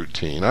comedy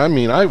routine. I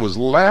mean, I was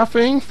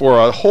laughing for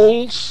a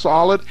whole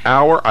solid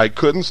hour. I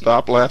couldn't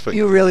stop laughing.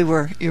 You really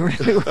were. You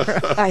really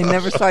were. I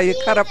never saw you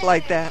cut up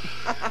like that.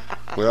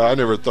 Well, I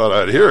never thought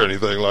I'd hear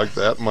anything like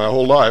that in my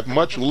whole life,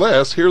 much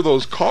less hear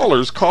those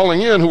callers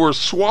calling in who were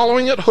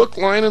swallowing it hook,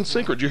 line, and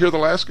sinker. Did you hear the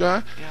last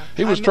guy? Yeah.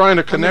 He was trying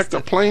to connect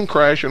a plane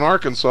crash in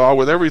Arkansas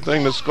with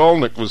everything that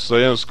Skolnick was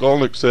saying.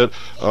 Skolnick said,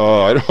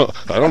 I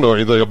don't know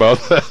anything about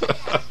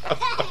that.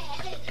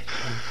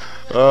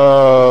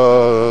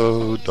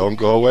 Oh, don't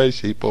go away,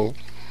 sheeple.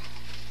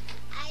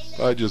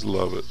 I just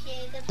love it.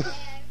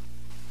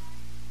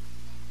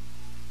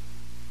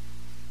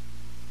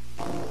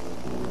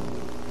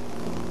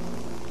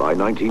 By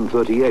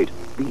 1938,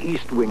 the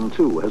East Wing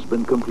too has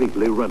been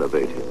completely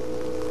renovated.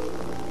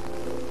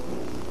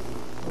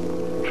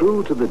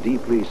 True to the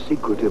deeply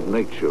secretive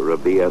nature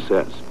of the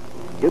SS,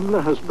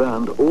 Himmler has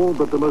banned all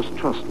but the most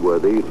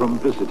trustworthy from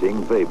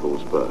visiting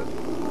Wewelsburg.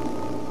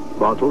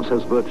 Bartels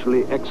has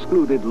virtually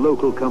excluded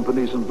local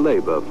companies and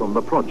labor from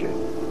the project.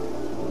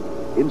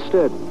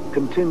 Instead,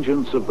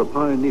 contingents of the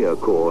Pioneer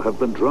Corps have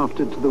been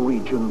drafted to the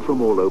region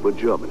from all over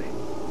Germany.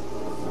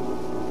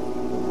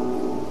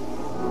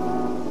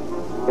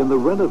 In the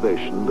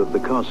renovation of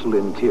the castle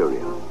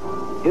interior,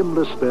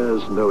 Himmler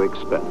spares no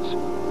expense.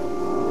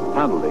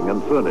 Paneling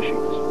and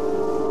furnishings,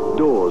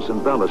 doors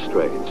and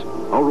balustrades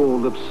are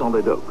all of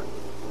solid oak.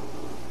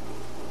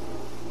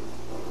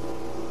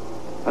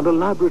 An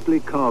elaborately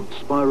carved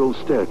spiral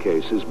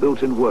staircase is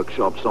built in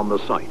workshops on the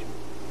site.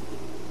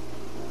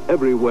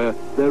 Everywhere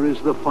there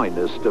is the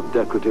finest of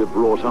decorative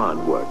wrought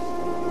ironwork.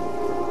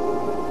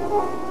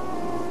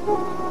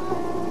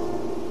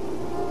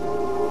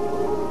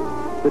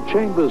 The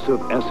chambers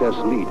of SS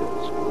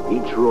leaders,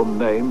 each room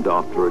named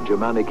after a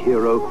Germanic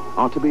hero,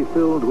 are to be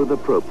filled with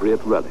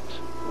appropriate relics.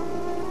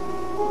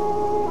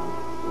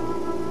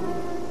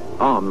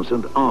 Arms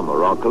and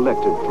armor are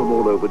collected from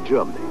all over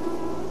Germany.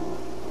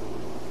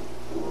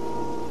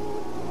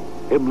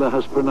 Himmler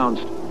has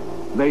pronounced,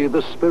 "May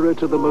the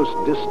spirit of the most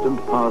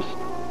distant past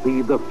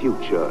be the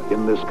future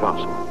in this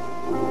castle."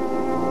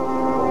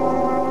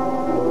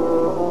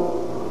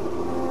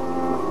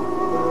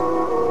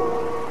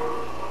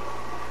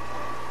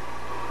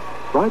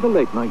 By the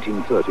late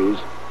 1930s,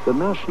 the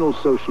National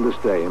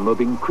Socialist aim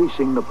of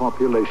increasing the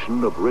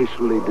population of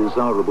racially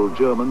desirable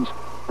Germans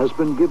has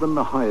been given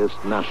the highest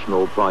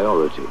national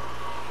priority.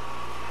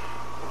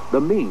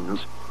 The means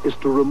is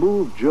to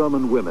remove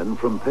German women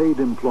from paid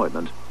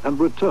employment and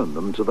return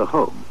them to the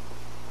home.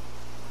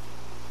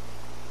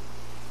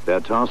 Their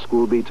task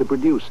will be to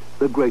produce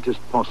the greatest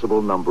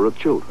possible number of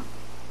children.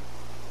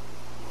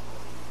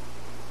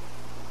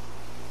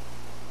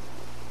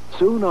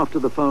 Soon after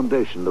the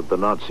foundation of the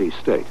Nazi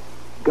state,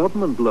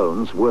 government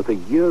loans worth a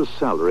year's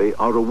salary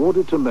are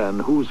awarded to men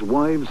whose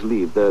wives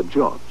leave their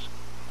jobs.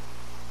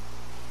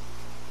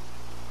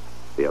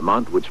 The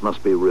amount which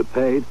must be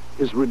repaid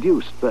is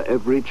reduced for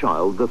every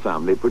child the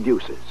family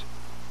produces.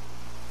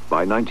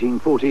 By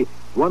 1940,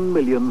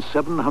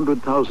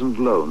 1,700,000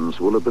 loans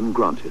will have been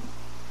granted.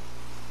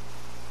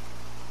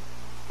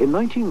 In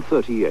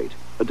 1938,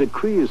 a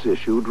decree is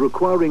issued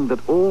requiring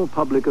that all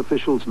public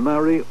officials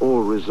marry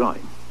or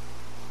resign.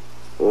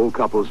 All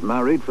couples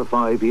married for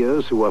 5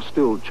 years who are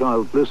still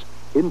childless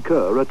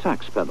incur a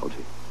tax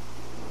penalty.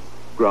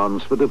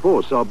 Grounds for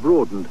divorce are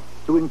broadened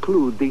to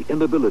include the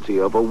inability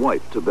of a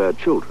wife to bear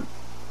children.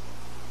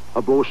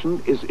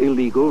 Abortion is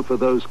illegal for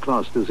those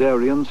classed as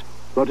Aryans,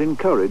 but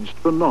encouraged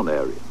for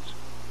non-Aryans.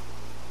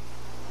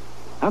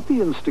 At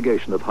the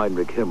instigation of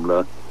Heinrich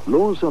Himmler,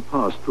 laws are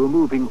passed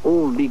removing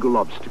all legal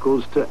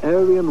obstacles to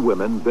Aryan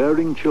women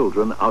bearing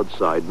children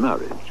outside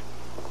marriage.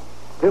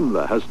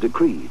 Himmler has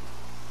decreed,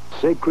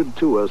 "Sacred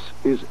to us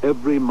is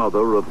every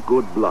mother of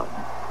good blood.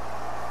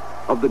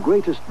 Of the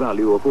greatest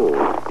value of all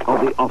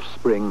are the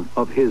offspring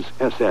of his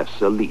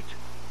SS elite."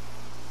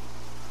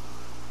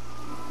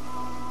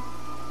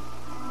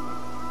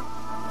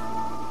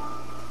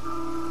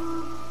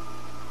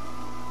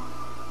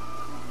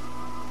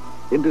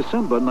 In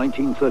December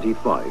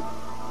 1935,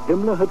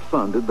 Himmler had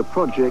founded the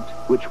project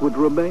which would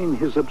remain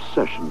his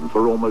obsession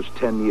for almost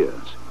 10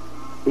 years.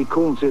 He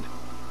calls it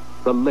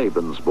the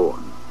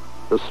Lebensborn,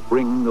 the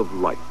spring of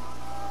life.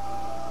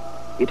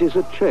 It is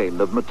a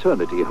chain of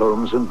maternity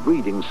homes and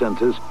breeding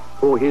centers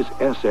for his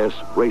SS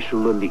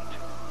racial elite.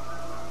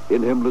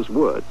 In Himmler's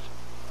words,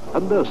 a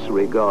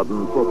nursery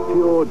garden for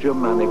pure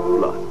Germanic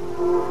blood.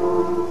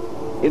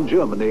 In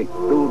Germany,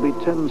 there will be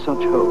 10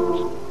 such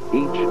homes,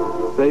 each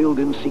veiled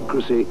in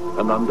secrecy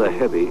and under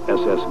heavy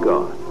SS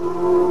guard.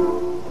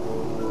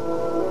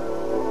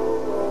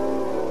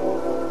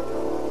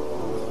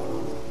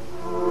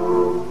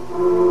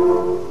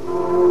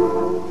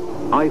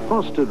 I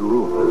fostered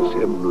rumors,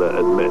 Himmler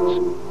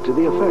admits, to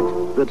the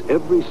effect that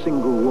every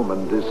single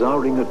woman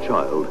desiring a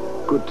child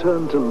could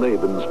turn to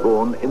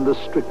Lebensborn in the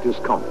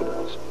strictest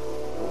confidence.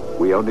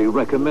 We only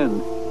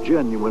recommend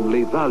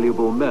genuinely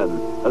valuable men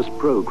as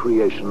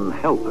procreation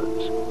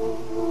helpers.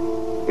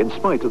 In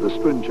spite of the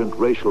stringent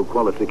racial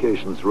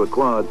qualifications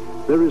required,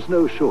 there is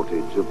no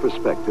shortage of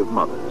prospective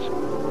mothers.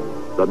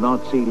 The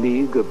Nazi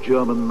League of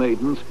German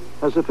Maidens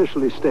has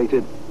officially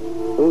stated,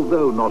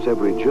 "Although not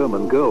every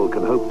German girl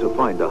can hope to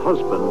find a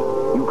husband,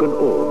 you can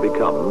all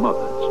become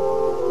mothers."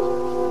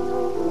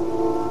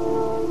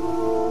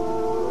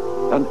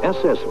 An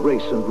SS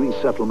Race and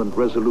Resettlement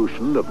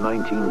Resolution of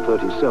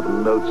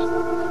 1937 notes,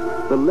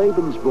 "The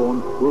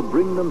Lebensborn will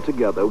bring them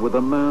together with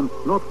a man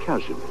not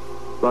casually,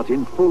 but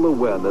in full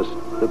awareness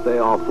that they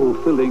are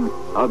fulfilling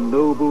a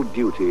noble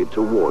duty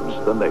towards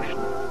the nation."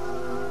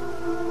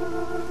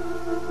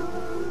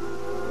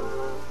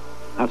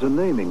 At a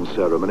naming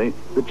ceremony,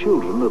 the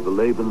children of the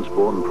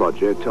Lebensborn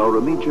project are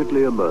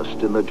immediately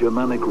immersed in the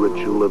Germanic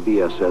ritual of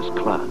the SS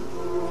clan.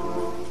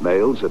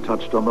 Males are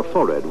touched on the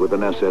forehead with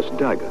an SS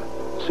dagger,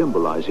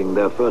 symbolizing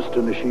their first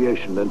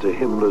initiation into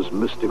Himmler's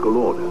mystical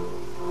order.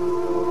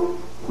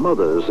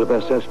 Mothers of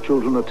SS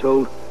children are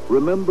told,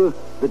 "Remember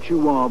that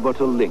you are but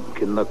a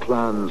link in the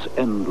clan's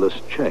endless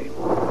chain."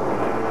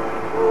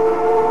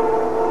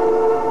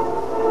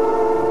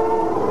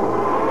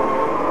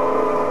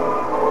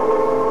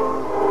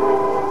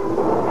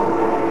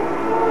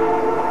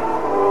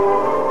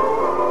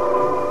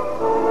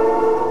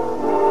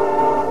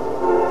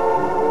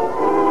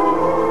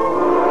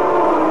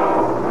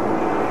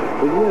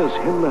 For years,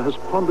 Himmler has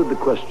pondered the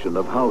question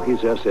of how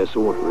his SS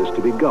order is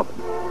to be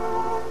governed.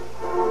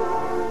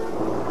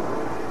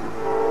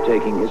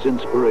 Taking his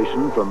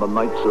inspiration from the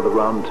Knights of the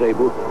Round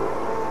Table,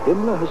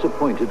 Himmler has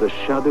appointed a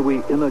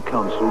shadowy inner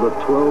council of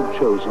 12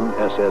 chosen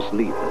SS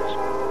leaders.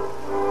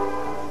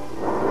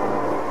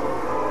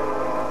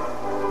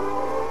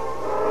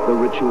 The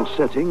ritual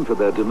setting for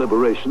their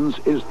deliberations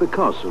is the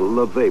castle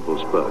of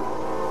Wewelsburg.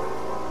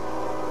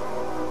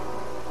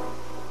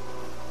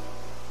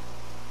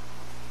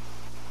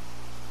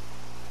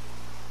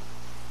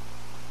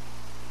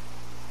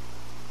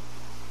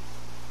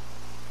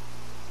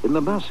 In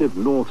the massive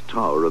north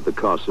tower of the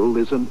castle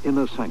is an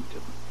inner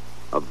sanctum,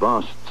 a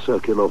vast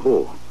circular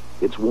hall,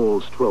 its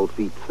walls 12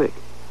 feet thick.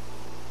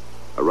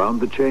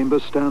 Around the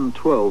chamber stand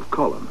 12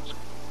 columns.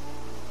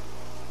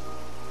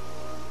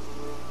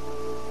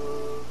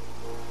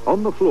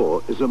 On the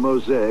floor is a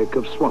mosaic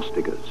of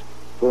swastikas,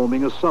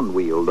 forming a sun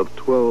wheel of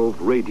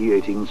 12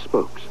 radiating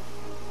spokes.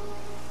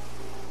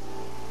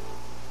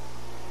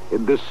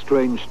 In this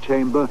strange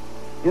chamber,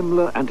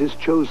 Himmler and his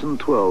chosen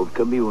 12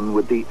 commune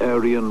with the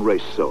Aryan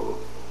race soul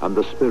and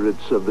the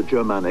spirits of the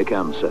Germanic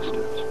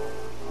ancestors.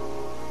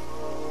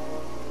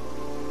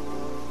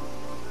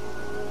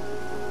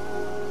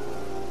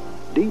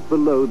 Deep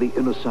below the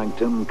inner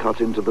sanctum, cut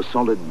into the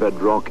solid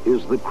bedrock,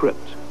 is the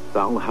crypt,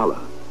 Valhalla.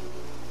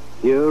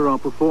 Here are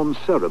performed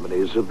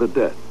ceremonies of the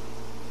dead.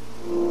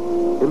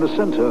 In the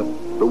center,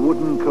 the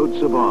wooden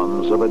coats of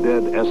arms of a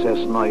dead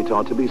SS knight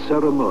are to be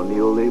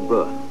ceremonially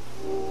burned.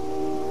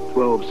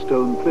 12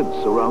 stone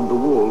plinths around the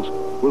walls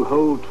will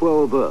hold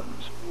 12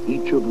 urns,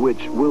 each of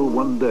which will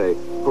one day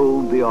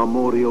hold the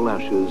armorial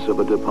ashes of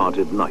a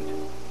departed knight.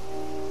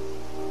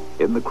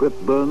 In the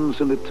crypt burns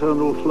an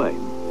eternal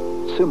flame,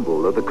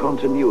 symbol of the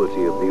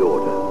continuity of the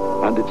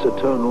order and its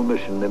eternal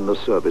mission in the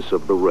service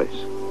of the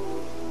race.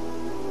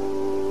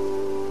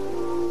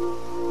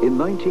 In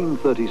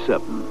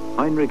 1937,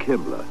 Heinrich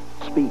Himmler,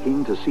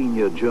 speaking to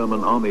senior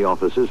German army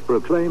officers,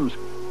 proclaims,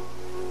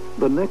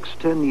 "The next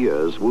 10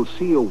 years will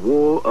see a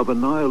war of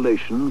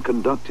annihilation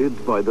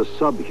conducted by the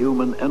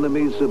subhuman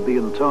enemies of the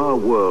entire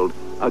world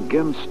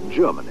against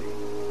Germany,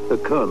 the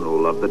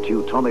kernel of the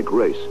Teutonic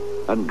race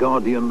and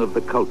guardian of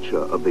the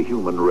culture of the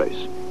human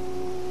race."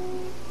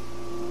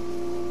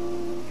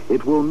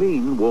 It will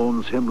mean,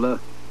 warns Himmler,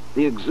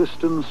 the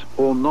existence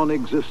or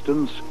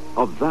non-existence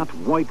of that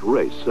white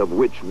race of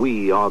which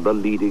we are the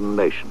leading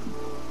nation.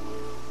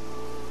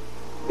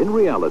 In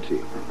reality,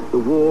 the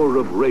war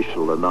of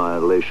racial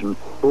annihilation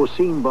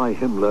foreseen by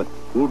Himmler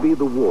will be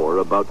the war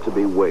about to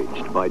be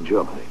waged by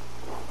Germany.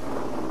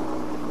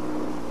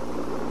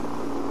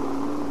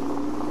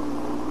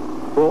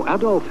 For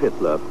Adolf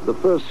Hitler, the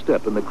first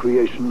step in the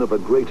creation of a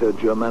greater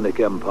Germanic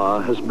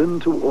empire has been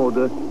to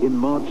order in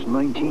March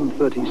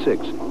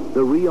 1936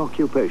 the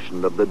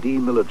reoccupation of the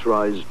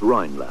demilitarized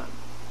Rhineland.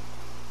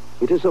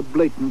 It is a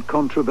blatant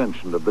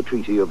contravention of the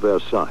Treaty of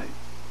Versailles.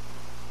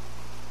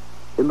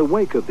 In the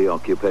wake of the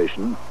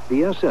occupation,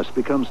 the SS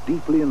becomes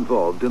deeply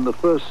involved in the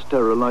first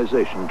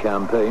sterilization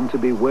campaign to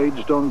be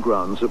waged on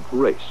grounds of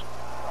race.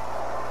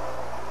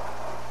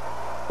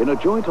 In a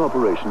joint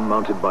operation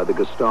mounted by the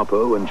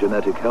Gestapo and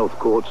genetic health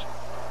courts,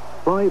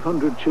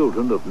 500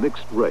 children of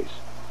mixed race,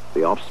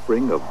 the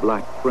offspring of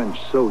black French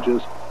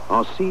soldiers,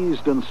 are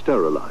seized and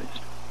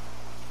sterilized.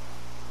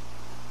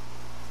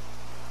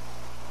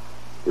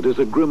 It is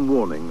a grim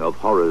warning of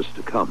horrors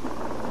to come.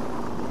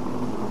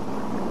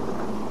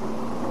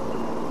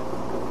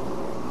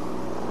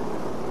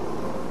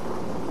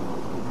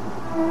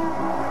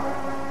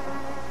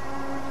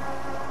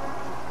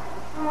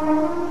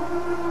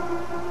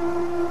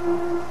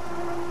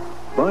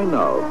 By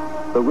now,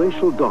 the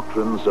racial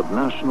doctrines of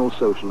National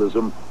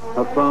Socialism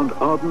have found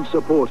ardent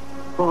support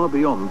far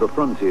beyond the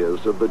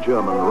frontiers of the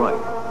German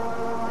Reich.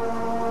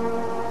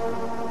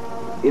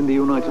 In the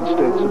United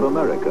States of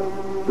America,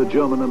 the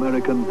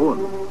German-American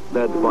Bund,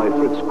 led by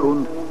Fritz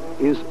Kund,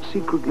 is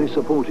secretly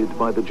supported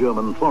by the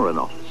German Foreign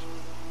Office.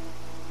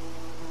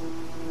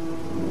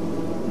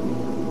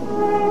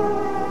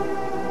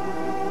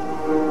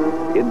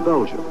 In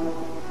Belgium,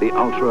 the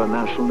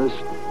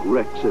ultra-nationalist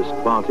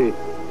Rexist Party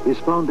is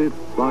founded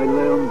by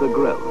Leon de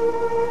Grelle.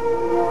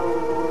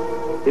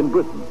 In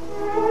Britain,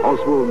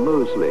 Oswald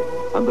Mosley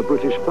and the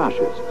British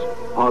fascists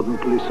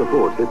ardently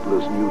support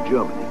Hitler's new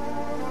Germany.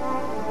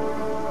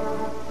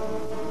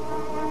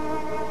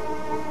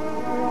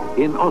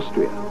 In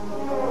Austria,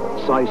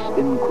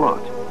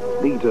 Seyss-Inquart,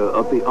 leader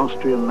of the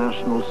Austrian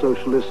National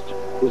Socialists,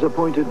 is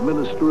appointed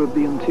Minister of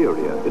the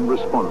Interior in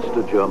response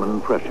to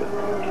German pressure.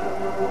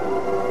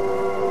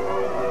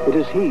 It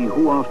is he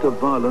who, after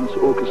violence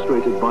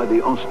orchestrated by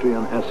the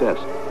Austrian SS,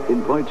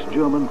 invites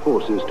German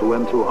forces to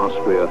enter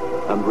Austria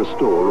and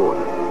restore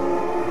order.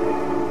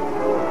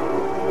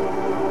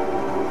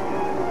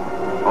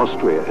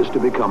 Austria is to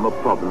become a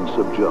province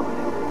of Germany.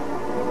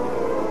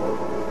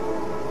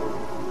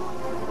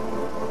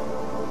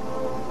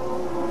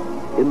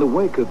 In the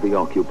wake of the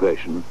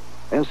occupation,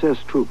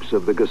 SS troops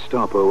of the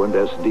Gestapo and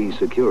SD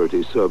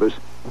security service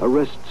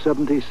arrest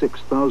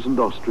 76,000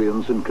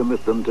 Austrians and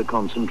commit them to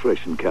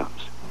concentration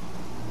camps.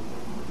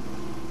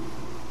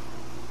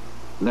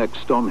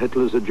 Next on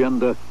Hitler's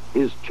agenda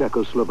is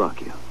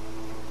Czechoslovakia.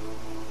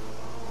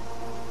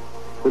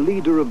 The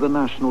leader of the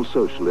National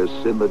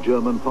Socialists in the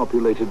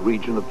German-populated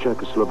region of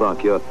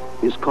Czechoslovakia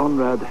is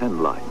Konrad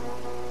Henlein.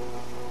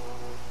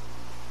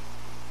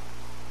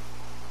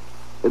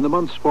 In the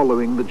months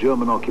following the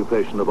German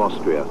occupation of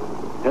Austria,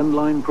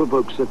 Henlein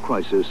provokes a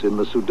crisis in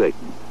the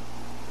Sudeten.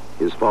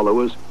 His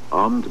followers,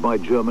 armed by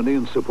Germany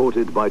and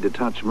supported by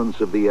detachments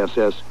of the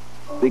SS,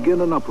 begin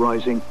an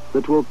uprising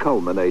that will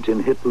culminate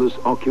in Hitler's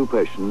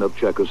occupation of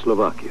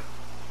Czechoslovakia.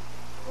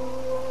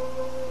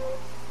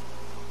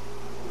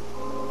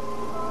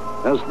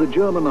 As the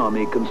German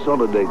army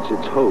consolidates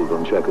its hold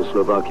on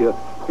Czechoslovakia,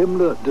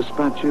 Himmler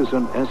dispatches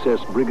an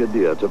SS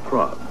brigadier to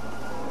Prague.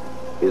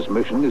 His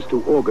mission is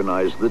to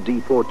organize the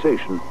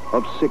deportation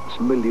of 6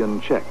 million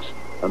Czechs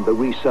and the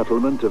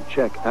resettlement of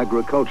Czech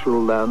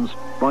agricultural lands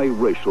by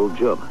racial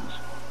Germans.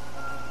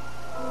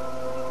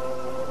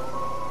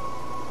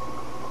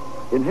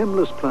 In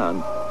Himmler's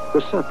plan,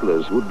 the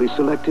settlers would be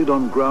selected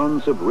on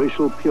grounds of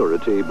racial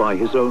purity by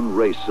his own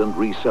Race and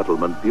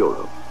Resettlement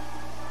Bureau.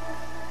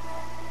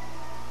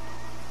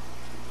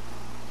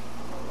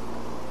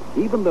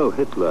 Even though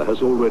Hitler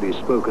has already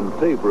spoken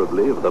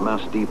favorably of the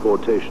mass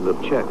deportation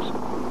of Czechs,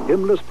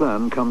 Himmler's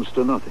plan comes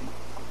to nothing.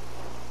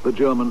 The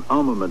German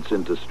armaments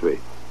industry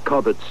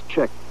covets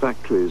Czech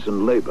factories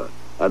and labor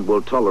and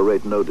will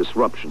tolerate no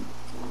disruption.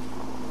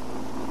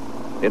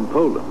 In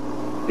Poland,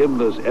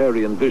 Himmler's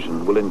Aryan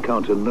vision will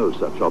encounter no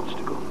such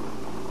obstacle.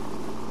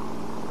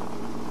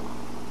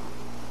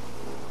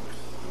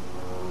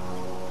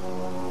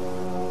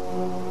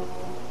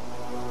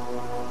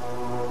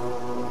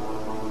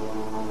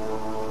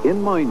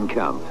 In Mein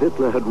Kampf,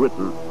 Hitler had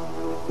written,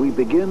 "We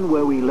begin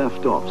where we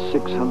left off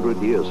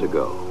 600 years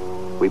ago.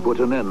 We put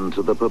an end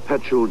to the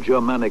perpetual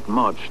Germanic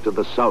march to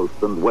the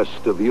south and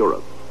west of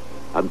Europe,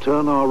 and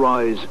turn our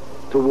eyes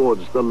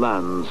towards the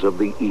lands of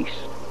the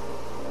east."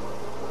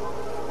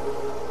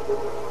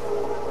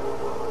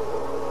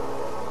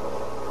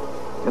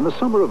 In the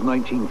summer of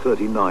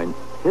 1939,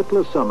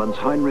 Hitler summons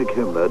Heinrich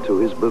Himmler to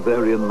his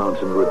Bavarian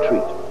mountain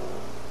retreat.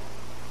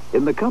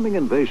 In the coming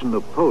invasion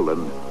of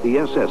Poland, the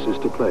SS is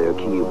to play a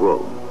key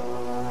role.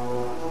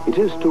 It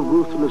is to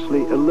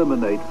ruthlessly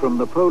eliminate from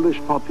the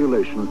Polish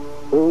population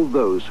all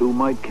those who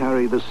might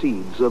carry the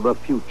seeds of a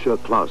future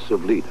class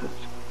of leaders.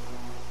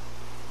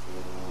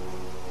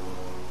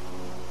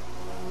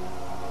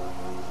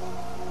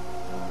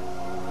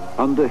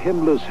 Under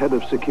Himmler's head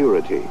of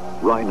security,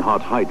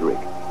 Reinhard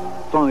Heydrich,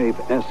 5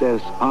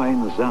 SS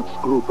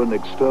Einsatzgruppen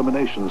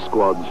extermination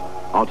squads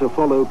are to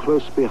follow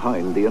close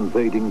behind the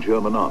invading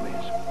German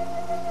armies.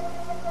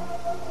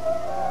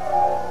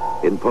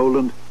 In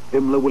Poland,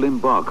 Himmler will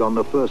embark on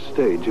the first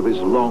stage of his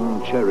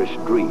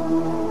long-cherished dream.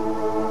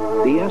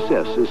 The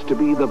SS is to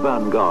be the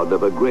vanguard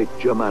of a great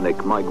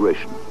Germanic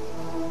migration.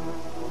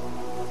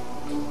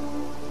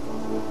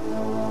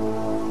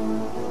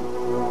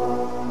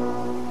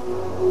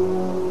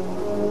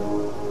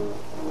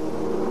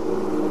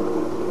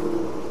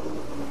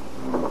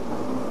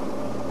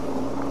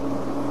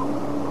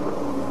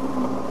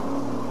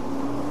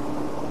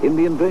 In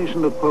the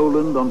invasion of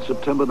Poland on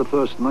September the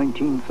 1st,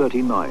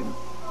 1939,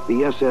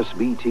 the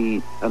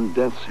SS-BT and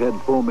Death's Head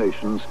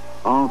formations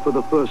are for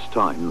the first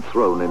time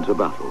thrown into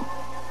battle.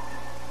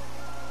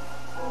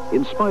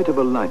 In spite of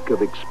a lack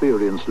of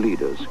experienced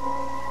leaders,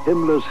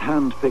 Himmler's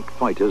hand-picked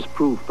fighters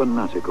prove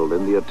fanatical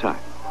in the attack,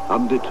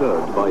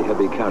 undeterred by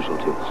heavy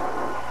casualties.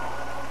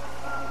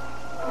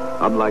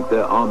 Unlike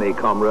their army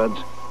comrades,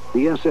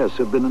 the SS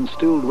have been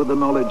instilled with the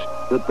knowledge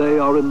that they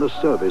are in the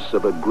service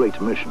of a great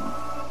mission.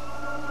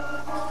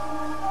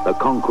 The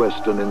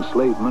conquest and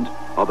enslavement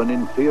of an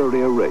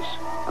inferior race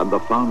and the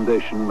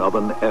foundation of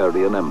an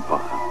Aryan empire.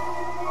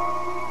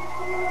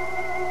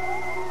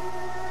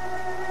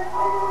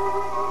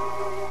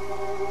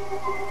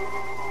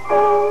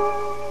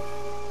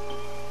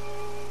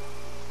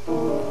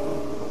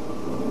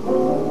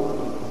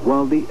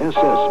 While the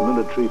SS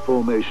military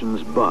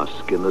formations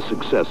bask in the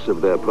success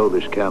of their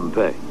Polish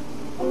campaign,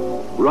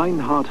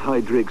 Reinhard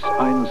Heydrich's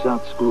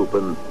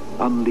Einsatzgruppen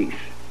unleash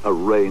a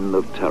reign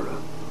of terror.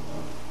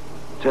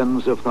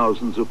 Tens of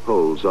thousands of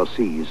Poles are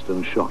seized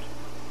and shot.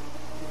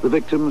 The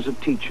victims are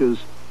teachers,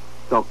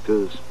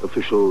 doctors,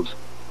 officials,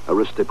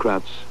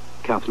 aristocrats,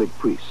 Catholic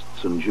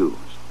priests, and Jews.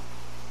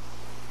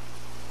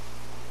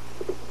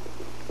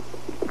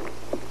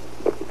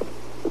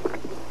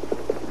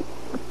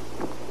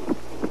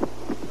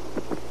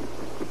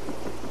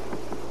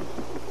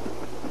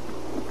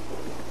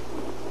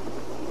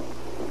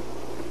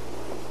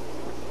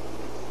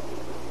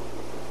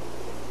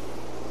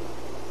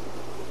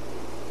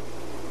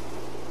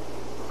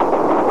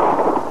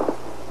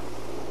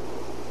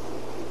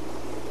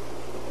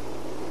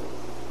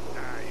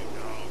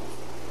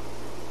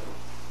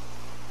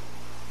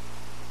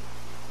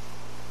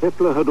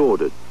 Hitler had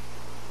ordered,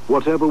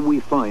 whatever we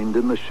find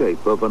in the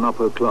shape of an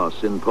upper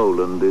class in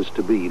Poland is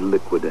to be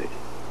liquidated.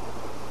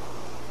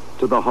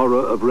 To the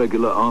horror of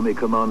regular army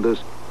commanders,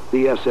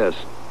 the SS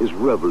is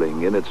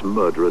reveling in its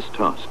murderous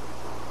task.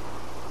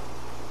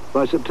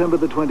 By September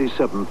the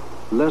 27th,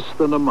 less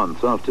than a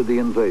month after the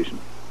invasion,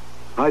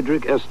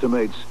 Heydrich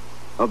estimates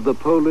of the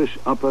Polish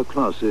upper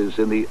classes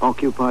in the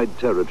occupied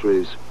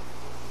territories,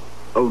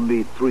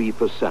 only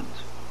 3%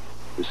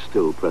 is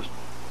still present.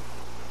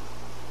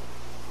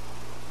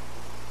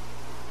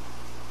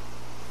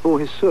 For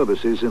his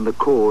services in the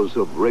cause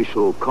of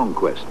racial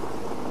conquest,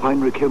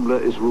 Heinrich Himmler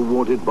is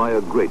rewarded by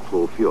a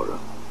grateful Führer.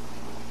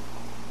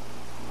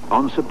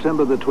 On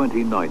September the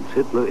 29th,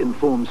 Hitler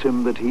informs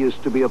him that he is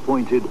to be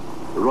appointed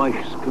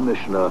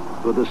Reichscommissioner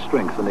for the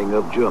strengthening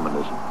of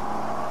Germanism.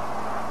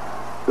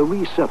 The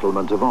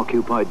resettlement of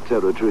occupied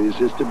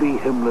territories is to be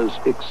Himmler's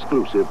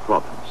exclusive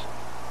province.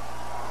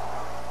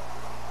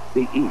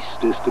 The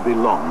East is to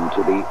belong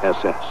to the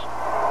SS.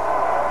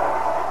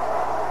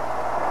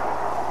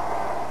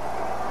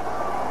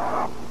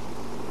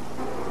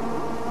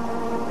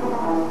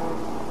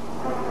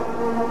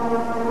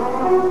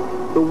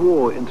 The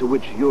war into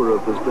which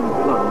Europe has been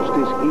plunged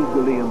is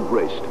eagerly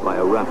embraced by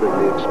a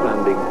rapidly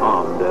expanding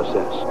armed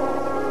SS.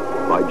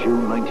 By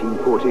June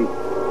 1940,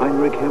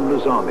 Heinrich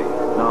Himmler's army,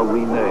 now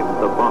renamed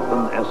the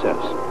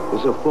Waffen-SS,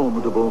 is a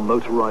formidable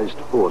motorized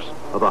force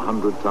of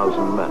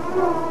 100,000 men.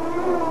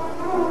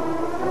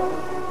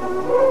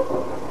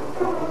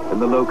 In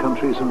the Low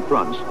Countries and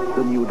France,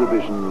 the new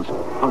division's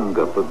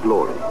hunger for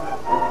glory.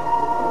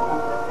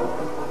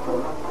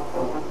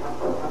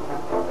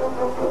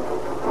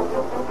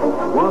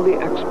 While the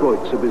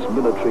exploits of his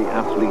military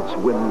athletes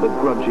win the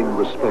grudging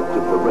respect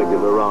of the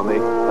regular army,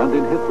 and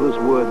in Hitler's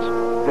words,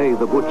 pay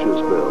the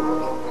butcher's bill,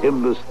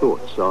 Himmler's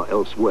thoughts are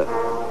elsewhere.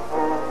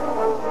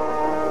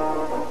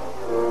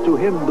 To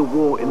him, the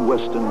war in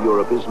Western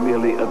Europe is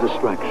merely a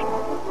distraction.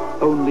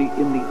 Only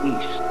in the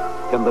East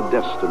can the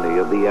destiny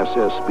of the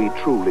SS be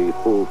truly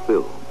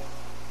fulfilled.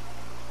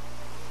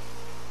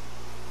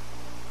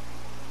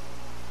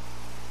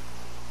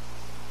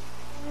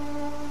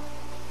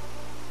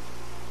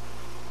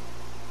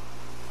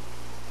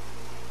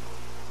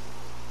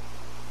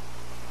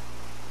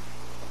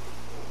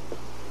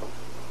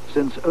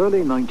 Since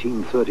early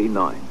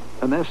 1939,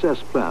 an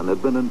SS plan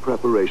had been in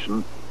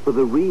preparation for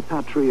the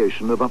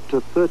repatriation of up to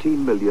 30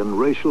 million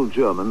racial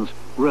Germans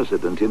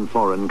resident in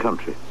foreign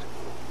countries.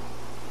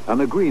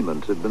 An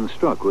agreement had been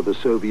struck with the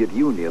Soviet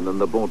Union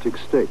and the Baltic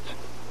states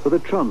for the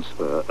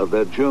transfer of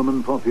their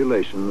German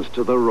populations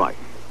to the Reich.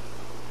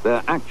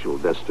 Their actual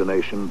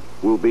destination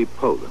will be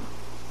Poland.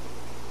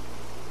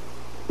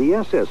 The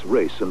SS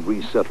Race and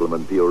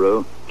Resettlement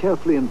Bureau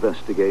carefully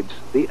investigates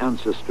the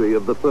ancestry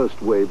of the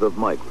first wave of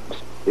migrants,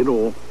 in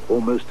all,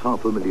 almost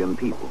 500,000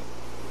 people.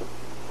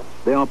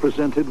 They are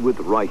presented with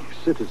Reich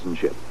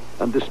citizenship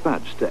and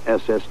dispatched to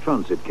SS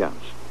transit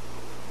camps.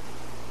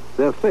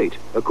 Their fate,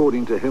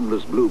 according to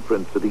Himmler's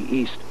blueprint for the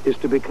East, is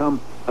to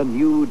become a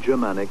new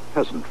Germanic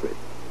peasantry.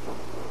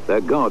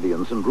 Their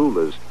guardians and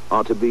rulers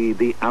are to be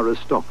the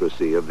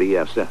aristocracy of the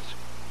SS.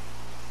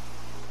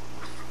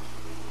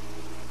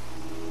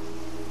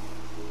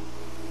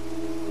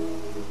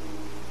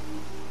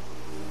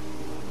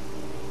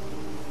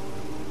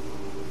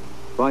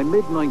 By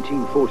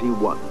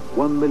mid-1941,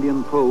 1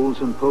 million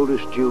Poles and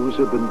Polish Jews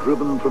have been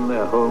driven from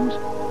their homes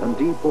and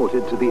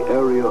deported to the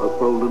area of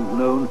Poland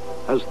known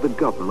as the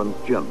Government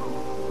General.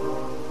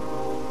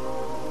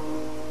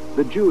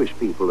 The Jewish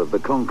people of the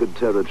conquered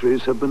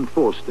territories have been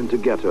forced into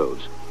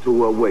ghettos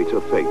to await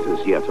a fate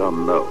as yet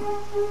unknown.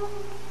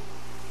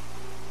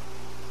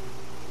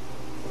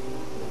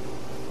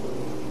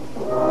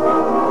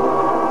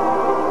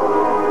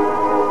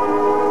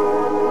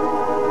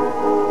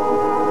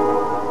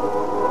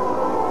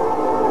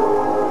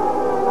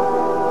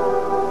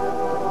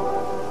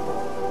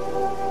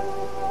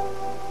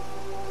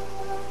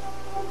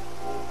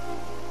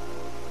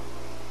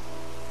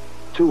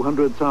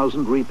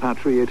 "200,000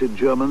 repatriated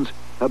Germans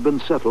have been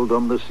settled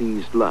on the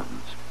seized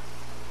lands.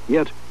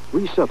 Yet,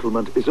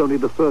 resettlement is only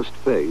the first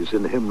phase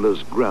in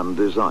Himmler's grand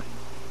design.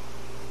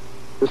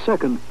 The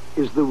second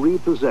is the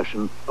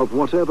repossession of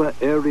whatever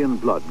Aryan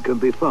blood can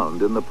be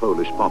found in the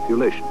Polish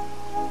population.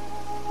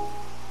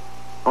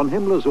 On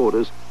Himmler's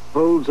orders,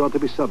 Poles are to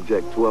be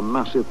subject to a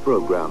massive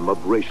program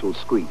of racial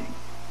screening.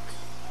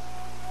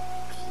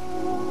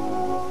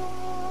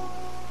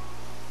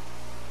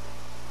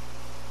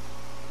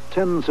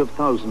 Tens of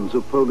thousands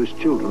of Polish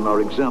children are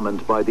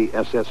examined by the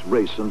SS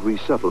Race and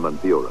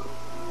Resettlement Bureau.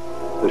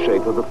 The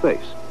shape of the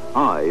face,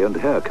 eye and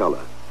hair color,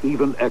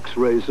 even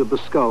X-rays of the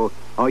skull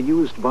are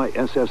used by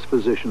SS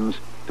physicians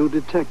to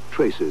detect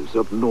traces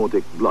of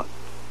Nordic blood.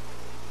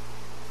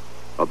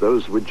 Of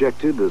those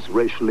rejected as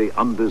racially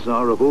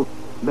undesirable,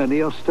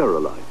 many are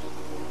sterilized.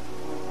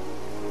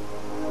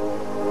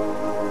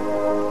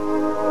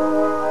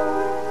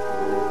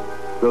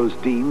 Those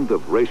deemed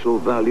of racial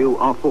value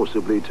are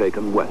forcibly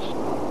taken west.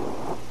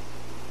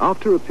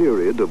 After a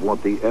period of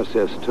what the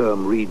SS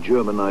term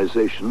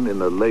re-Germanization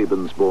in a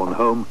Lebensborn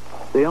home,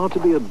 they are to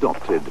be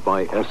adopted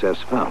by SS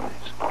families.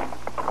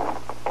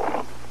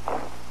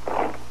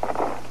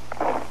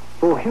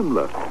 For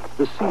Himmler,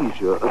 the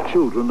seizure of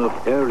children of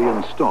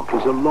Aryan stock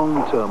is a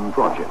long-term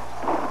project.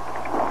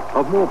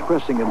 Of more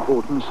pressing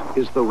importance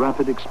is the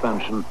rapid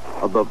expansion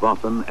of the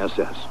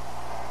Waffen-SS.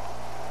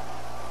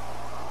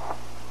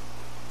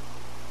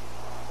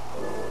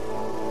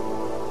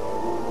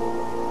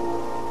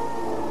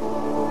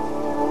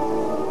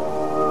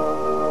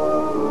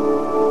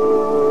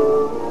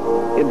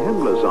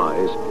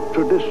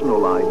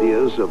 Traditional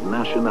ideas of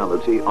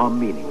nationality are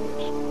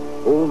meaningless.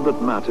 All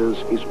that matters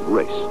is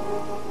race.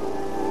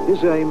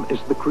 His aim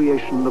is the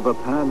creation of a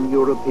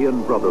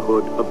pan-European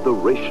brotherhood of the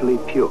racially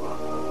pure,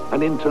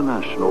 an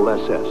international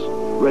SS,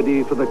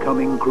 ready for the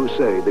coming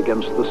crusade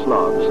against the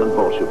Slavs and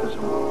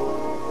Bolshevism.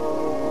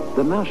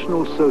 The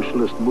National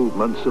Socialist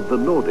movements of the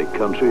Nordic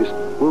countries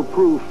will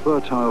prove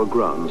fertile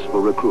grounds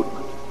for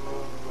recruitment.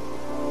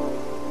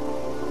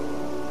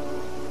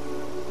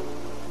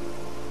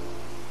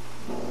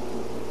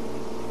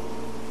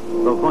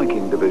 The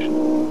Viking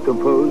Division,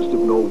 composed of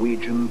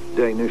Norwegian,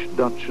 Danish,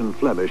 Dutch and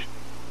Flemish,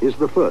 is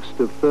the first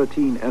of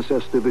 13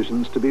 SS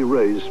divisions to be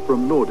raised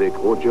from Nordic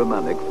or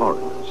Germanic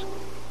foreigners.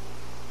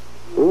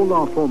 All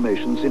are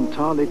formations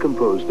entirely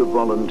composed of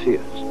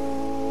volunteers.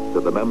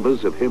 To the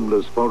members of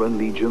Himmler's foreign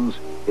legions,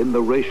 in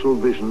the racial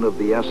vision of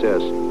the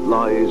SS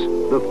lies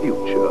the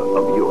future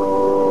of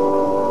Europe.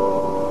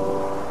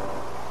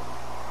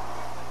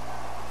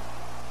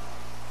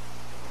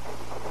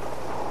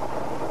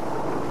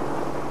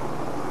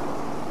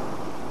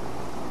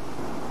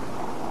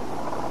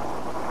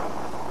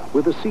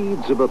 With the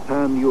seeds of a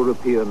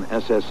pan-European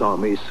SS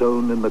army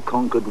sown in the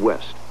conquered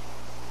West,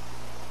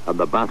 and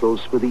the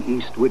battles for the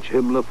East which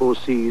Himmler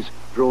foresees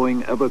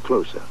drawing ever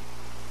closer,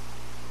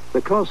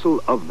 the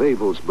castle of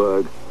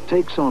Wewelsburg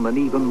takes on an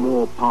even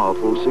more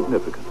powerful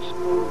significance.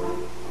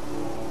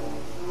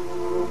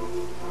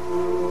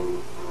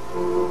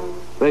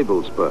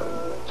 Wewelsburg,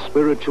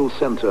 spiritual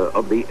center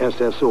of the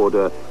SS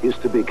order, is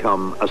to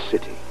become a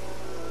city.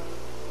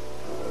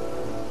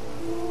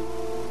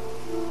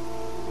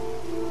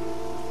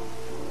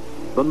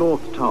 The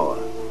North Tower,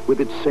 with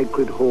its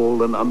sacred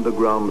hall and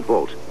underground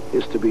vault,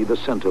 is to be the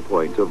center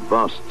point of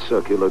vast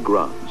circular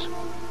grounds.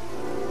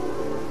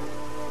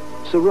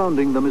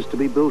 Surrounding them is to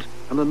be built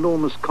an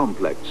enormous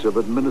complex of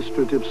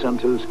administrative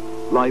centers,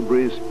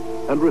 libraries,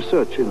 and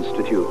research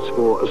institutes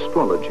for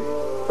astrology,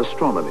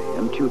 astronomy,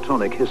 and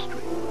Teutonic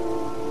history.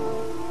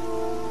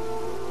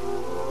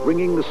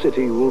 Ringing the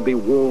city will be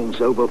walls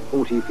over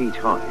 40 feet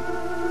high.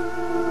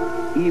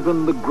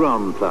 Even the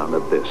ground plan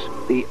of this,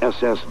 the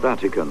SS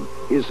Vatican,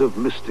 is of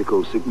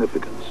mystical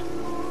significance.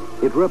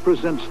 It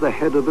represents the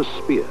head of a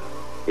spear,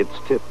 its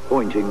tip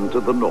pointing to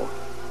the north.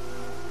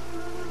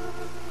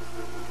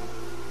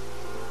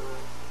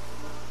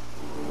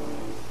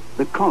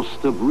 The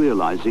cost of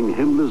realizing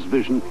Himmler's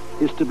vision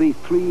is to be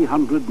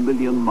 300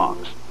 million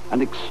marks,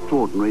 an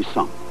extraordinary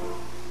sum.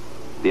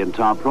 The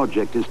entire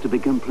project is to be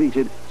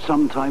completed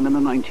sometime in the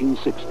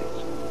 1960s.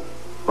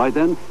 By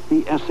then,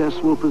 the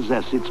SS will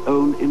possess its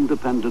own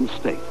independent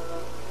state,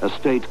 a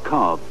state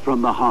carved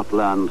from the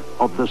heartland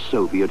of the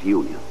Soviet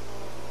Union.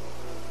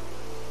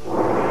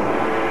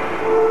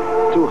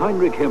 To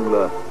Heinrich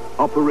Himmler,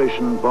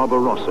 Operation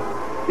Barbarossa,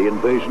 the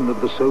invasion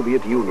of the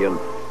Soviet Union,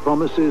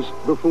 promises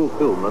the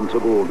fulfillment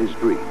of all his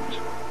dreams.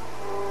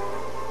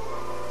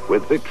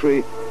 With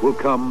victory will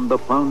come the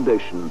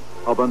foundation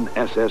of an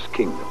SS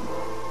kingdom.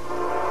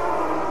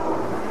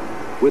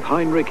 With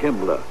Heinrich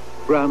Himmler,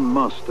 Grand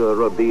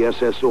Master of the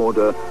SS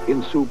order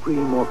in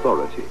supreme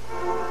authority,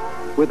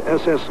 with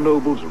SS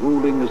nobles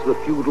ruling as the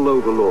feudal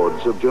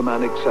overlords of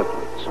Germanic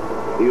settlers,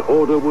 the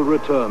order will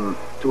return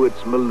to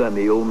its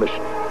millennial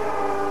mission.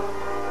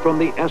 From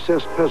the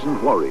SS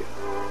peasant warrior,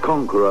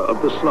 conqueror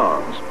of the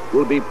Slavs,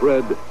 will be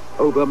bred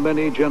over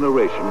many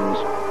generations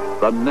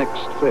the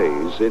next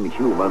phase in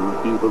human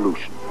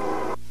evolution.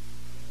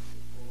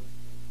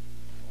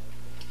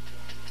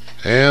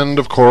 And,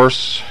 of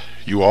course,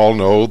 you all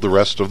know the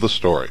rest of the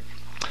story.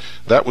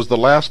 That was the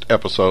last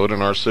episode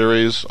in our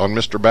series on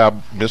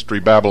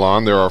Mystery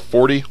Babylon. There are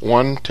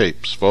 41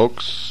 tapes,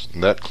 folks.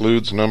 And that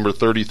includes number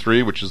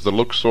 33, which is the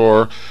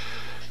Luxor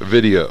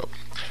video.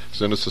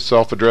 Send us a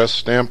self-addressed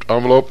stamped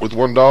envelope with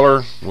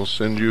 $1. We'll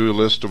send you a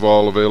list of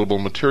all available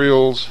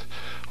materials.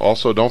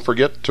 Also, don't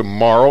forget,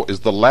 tomorrow is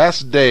the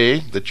last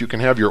day that you can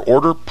have your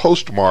order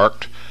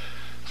postmarked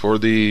for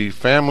the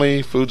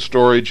Family Food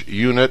Storage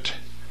Unit.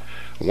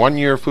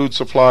 1-year food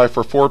supply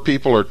for 4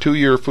 people, or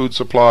 2-year food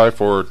supply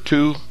for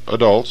 2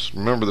 adults.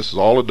 Remember, this is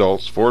all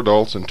adults, 4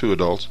 adults and 2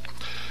 adults.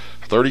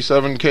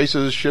 37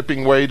 cases.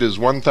 Shipping weight is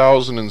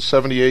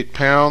 1,078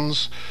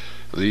 pounds.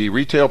 The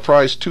retail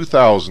price,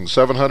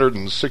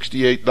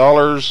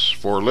 $2,768.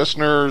 For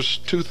listeners,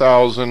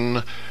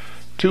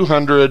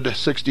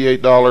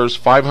 $2,268.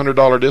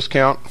 $500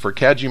 discount. For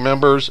CAGI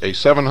members, a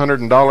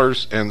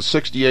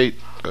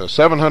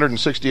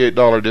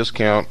 $768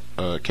 discount.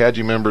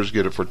 CAGI members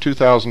get it for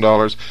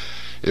 $2,000.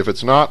 If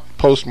it's not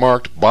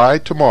postmarked by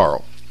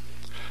tomorrow,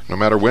 no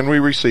matter when we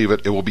receive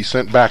it, it will be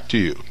sent back to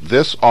you.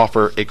 This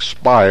offer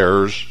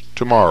expires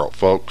tomorrow,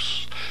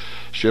 folks.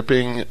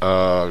 Shipping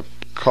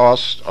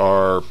costs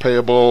are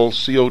payable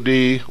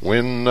COD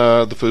when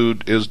the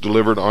food is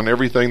delivered on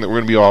everything that we're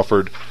going to be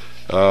offered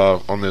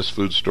on this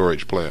food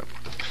storage plan.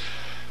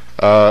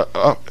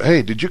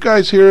 Hey, did you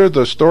guys hear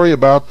the story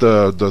about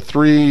the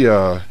 3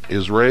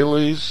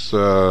 Israelis?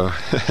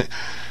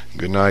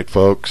 Good night,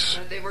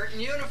 folks. They were in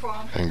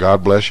uniform. And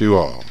God bless you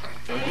all.